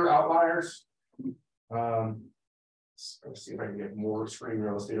severe outliers. Let's see if I can get more screen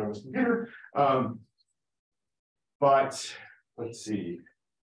real estate on this computer. But let's see.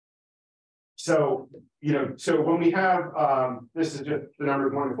 So, so when we have, this is just the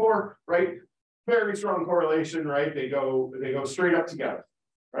numbers 1 and 4, right? Very strong correlation, right? They go straight up together,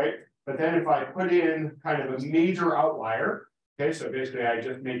 right? But then if I put in kind of a major outlier, okay, so basically I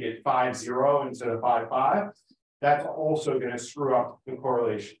just make it 5, 0 instead of 5, 5, that's also going to screw up the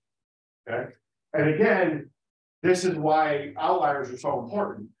correlation, okay? And again, this is why outliers are so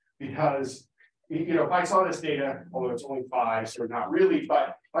important, because if I saw this data, although it's only 5, so not really,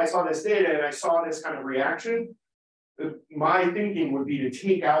 but if I saw this data and I saw this kind of reaction, my thinking would be to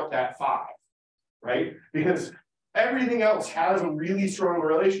take out that 5, right? Because everything else has a really strong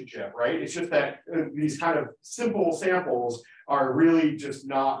relationship, right? It's just that these kind of simple samples are really just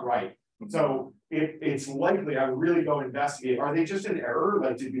not right. So it's likely I would really go investigate, are they just an error?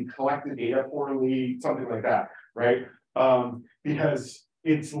 Like, did we collect the data poorly? Something like that, right? Because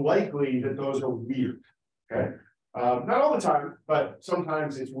it's likely that those are weird, okay? Not all the time, but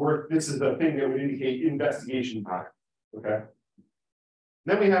sometimes it's worth, this is the thing that would indicate investigation time, okay?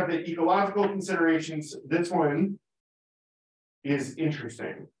 Then we have the ecological considerations. This one is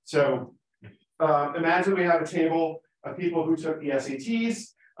interesting. So imagine we have a table of people who took the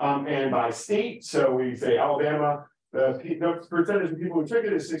SATs and by state. So we say Alabama, the percentage of people who took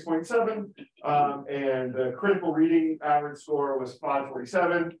it is 6.7, and the critical reading average score was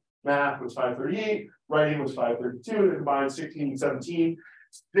 547, math was 538, writing was 532, and the combined 16 and 17.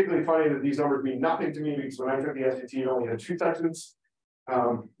 It's particularly funny that these numbers mean nothing to me because when I took the SAT, it only had 2 sections.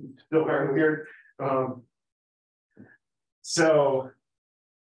 Still very weird. So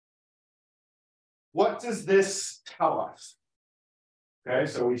what does this tell us? Okay,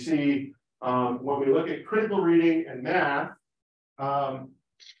 so we see when we look at critical reading and math,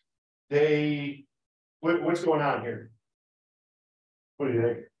 what's going on here? What do you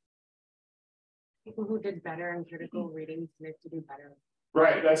think? People who did better in critical reading tended to do better.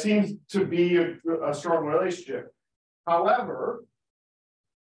 Right, that seems to be a strong relationship. However,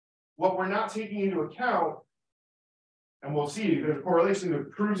 what we're not taking into account, and we'll see, there's a correlation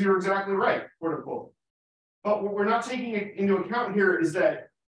that proves you're exactly right, quote unquote. But what we're not taking into account here is that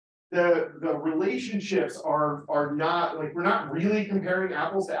the relationships are not, like, we're not really comparing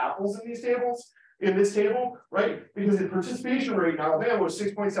apples to apples in these tables, in this table, right? Because the participation rate in Alabama was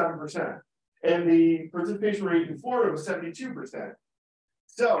 6.7%, and the participation rate in Florida was 72%.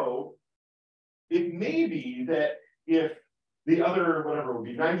 So it may be that if the other, whatever it would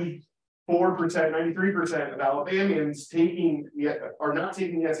be, 94%, 93% of Alabamians are not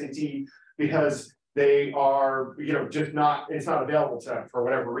taking the SAT because they are, just not, it's not available to them for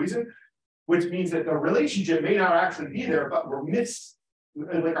whatever reason, which means that the relationship may not actually be there, but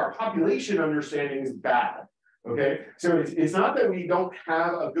like our population understanding is bad. Okay, so it's not that we don't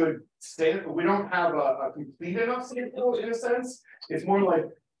have a good sample, we don't have a complete enough sample in a sense. It's more like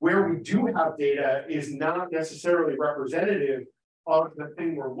where we do have data is not necessarily representative of the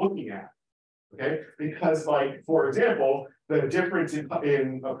thing we're looking at. Okay, because like, for example, the difference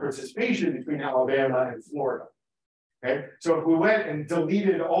in participation between Alabama and Florida. Okay, so if we went and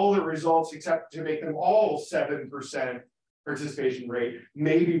deleted all the results except to make them all 7% participation rate,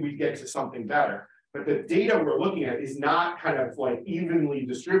 maybe we'd get to something better. But the data we're looking at is not kind of like evenly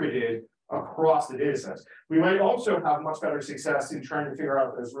distributed across the data sets. We might also have much better success in trying to figure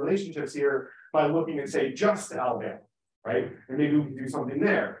out those relationships here by looking at, say, just Alabama, right? And maybe we can do something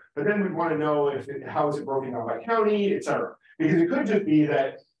there. But then we'd want to know how is it broken down by county, et cetera. Because it could just be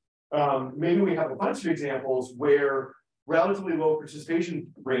that maybe we have a bunch of examples where relatively low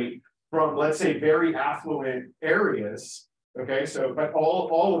participation rate from, let's say, very affluent areas. Okay, so but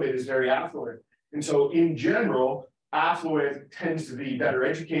all of it is very affluent. And so in general, affluent tends to be better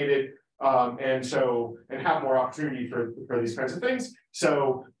educated and have more opportunity for these kinds of things.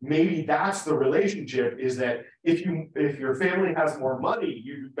 So maybe that's the relationship, is that if your family has more money,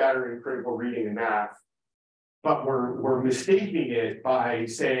 you do better in critical reading and math. But we're mistaking it by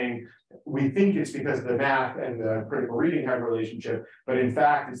saying we think it's because the math and the critical reading have a relationship, but in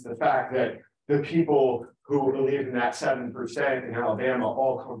fact, it's the fact that the people who live in that 7% in Alabama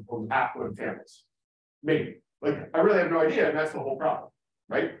all come from affluent families. Maybe. Like, I really have no idea, and that's the whole problem,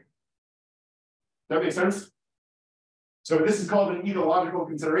 right? Does that make sense? So this is called an ecological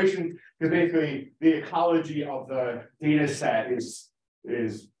consideration, because basically the ecology of the data set is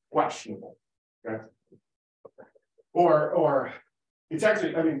questionable. Okay? Or it's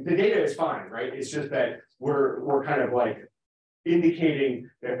actually, I mean, the data is fine, right? It's just that we're kind of like indicating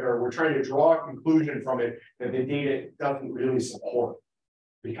that, or we're trying to draw a conclusion from it that the data doesn't really support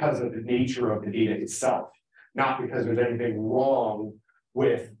because of the nature of the data itself, not because there's anything wrong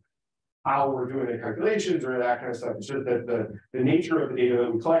with how we're doing the calculations or that kind of stuff. It's just that the nature of the data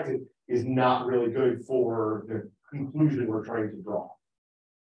that we collected is not really good for the conclusion we're trying to draw.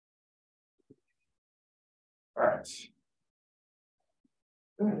 All right.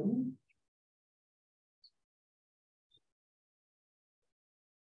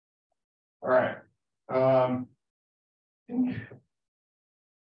 All right. Let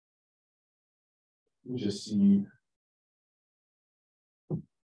me just see.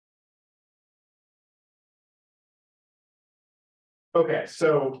 Okay,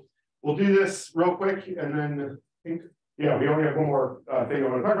 so we'll do this real quick, and then I think, yeah, we only have one more thing I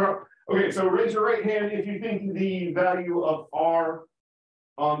want to talk about. Okay, so raise your right hand if you think the value of R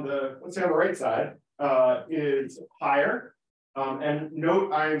on the, let's say on the right side, is higher. And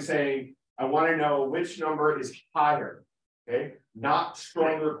note I am saying I want to know which number is higher, okay? Not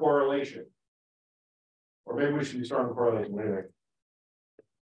stronger correlation. Or maybe we should do stronger correlation, what do you think?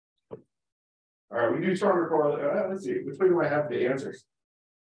 All right, we do stronger correlation. Let's see, which way do I have the answers?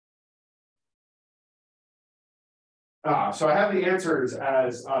 So I have the answers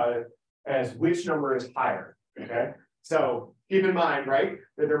as which number is higher, okay? So keep in mind, right,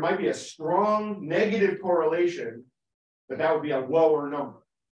 that there might be a strong negative correlation, but that would be a lower number,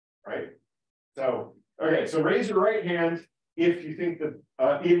 right? So, okay, so raise your right hand if you think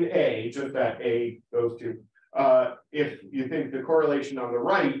that in A, just that A, those two, if you think the correlation on the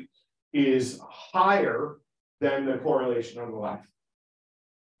right is higher than the correlation on the left.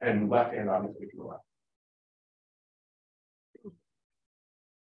 And left hand obviously to the left.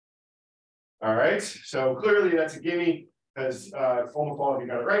 All right, so clearly that's a gimme because almost all of you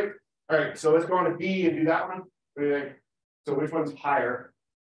got it right. All right, so let's go on to B and do that one. What do you think? So which one's higher?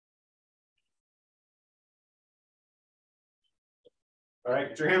 All right,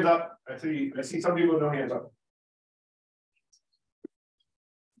 get your hands up. I see some people with no hands up.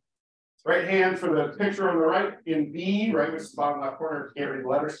 Right hand for the picture on the right in B, right, which is the bottom left corner, can't read the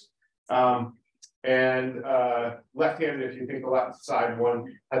letters. And left hand if you think the left side one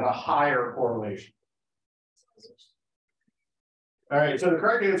has a higher correlation. All right, so the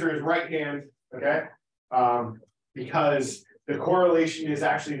correct answer is right hand, okay? Because the correlation is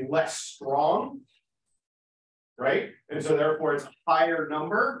actually less strong, right? And so therefore it's a higher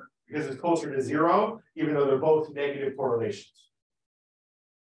number because it's closer to 0, even though they're both negative correlations.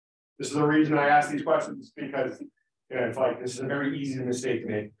 This is the reason I ask these questions, because Yeah, it's like, this is a very easy mistake to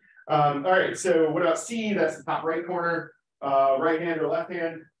make. All right, so what about C? That's the top right corner, right hand or left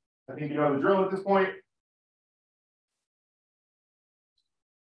hand. I think you know the drill at this point.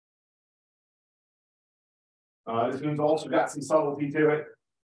 This one's also got some subtlety to it.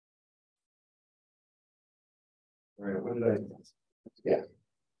 All right, what did I? Yeah.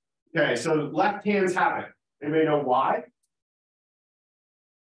 Okay, so left hands have it. Anybody know why?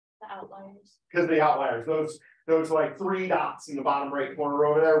 The outliers. Because the outliers, those like 3 dots in the bottom right corner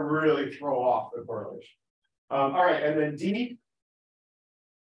over there really throw off the correlation. All right, and then D.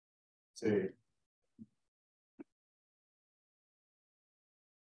 Let's see.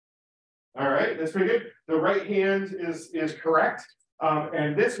 All right, that's pretty good. The right hand is correct.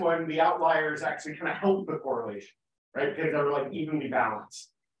 And this one, the outliers actually kind of help the correlation, right? Because they're like evenly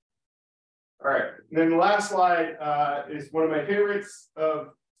balanced. All right, and then the last slide is one of my favorites of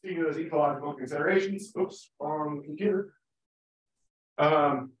speaking of those ecological considerations. Oops, wrong computer.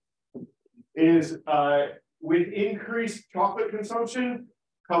 With increased chocolate consumption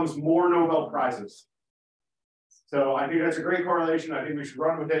comes more Nobel Prizes. So I think that's a great correlation. I think we should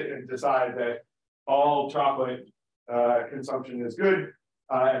run with it and decide that all chocolate consumption is good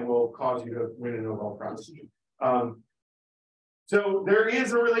and will cause you to win a Nobel Prize. So there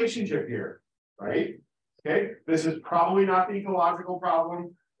is a relationship here, right? Okay, this is probably not the ecological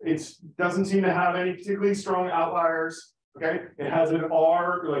problem. It doesn't seem to have any particularly strong outliers. Okay, it has an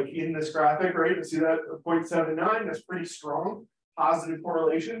R like in this graphic, right? You see that 0.79, that's pretty strong, positive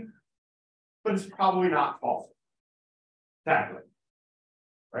correlation, but it's probably not causal. Exactly.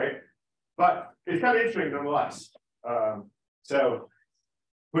 Right? But it's kind of interesting nonetheless. So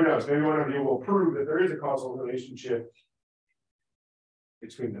who knows? Maybe one of you will prove that there is a causal relationship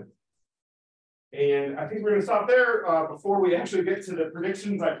between them. And I think we're going to stop there before we actually get to the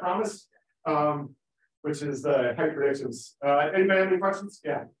predictions, I promise, which is the height predictions. Anybody have any questions?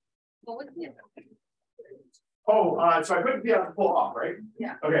 Yeah. What would be Oh, so I put the to pull off, right?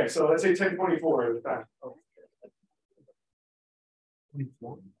 Yeah. Okay, so let's say 1024 at the time.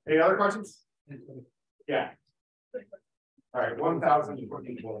 Any other questions? Yeah. All right, 1,024.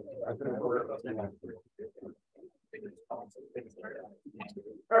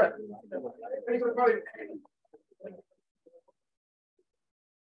 All right. Thanks, everybody.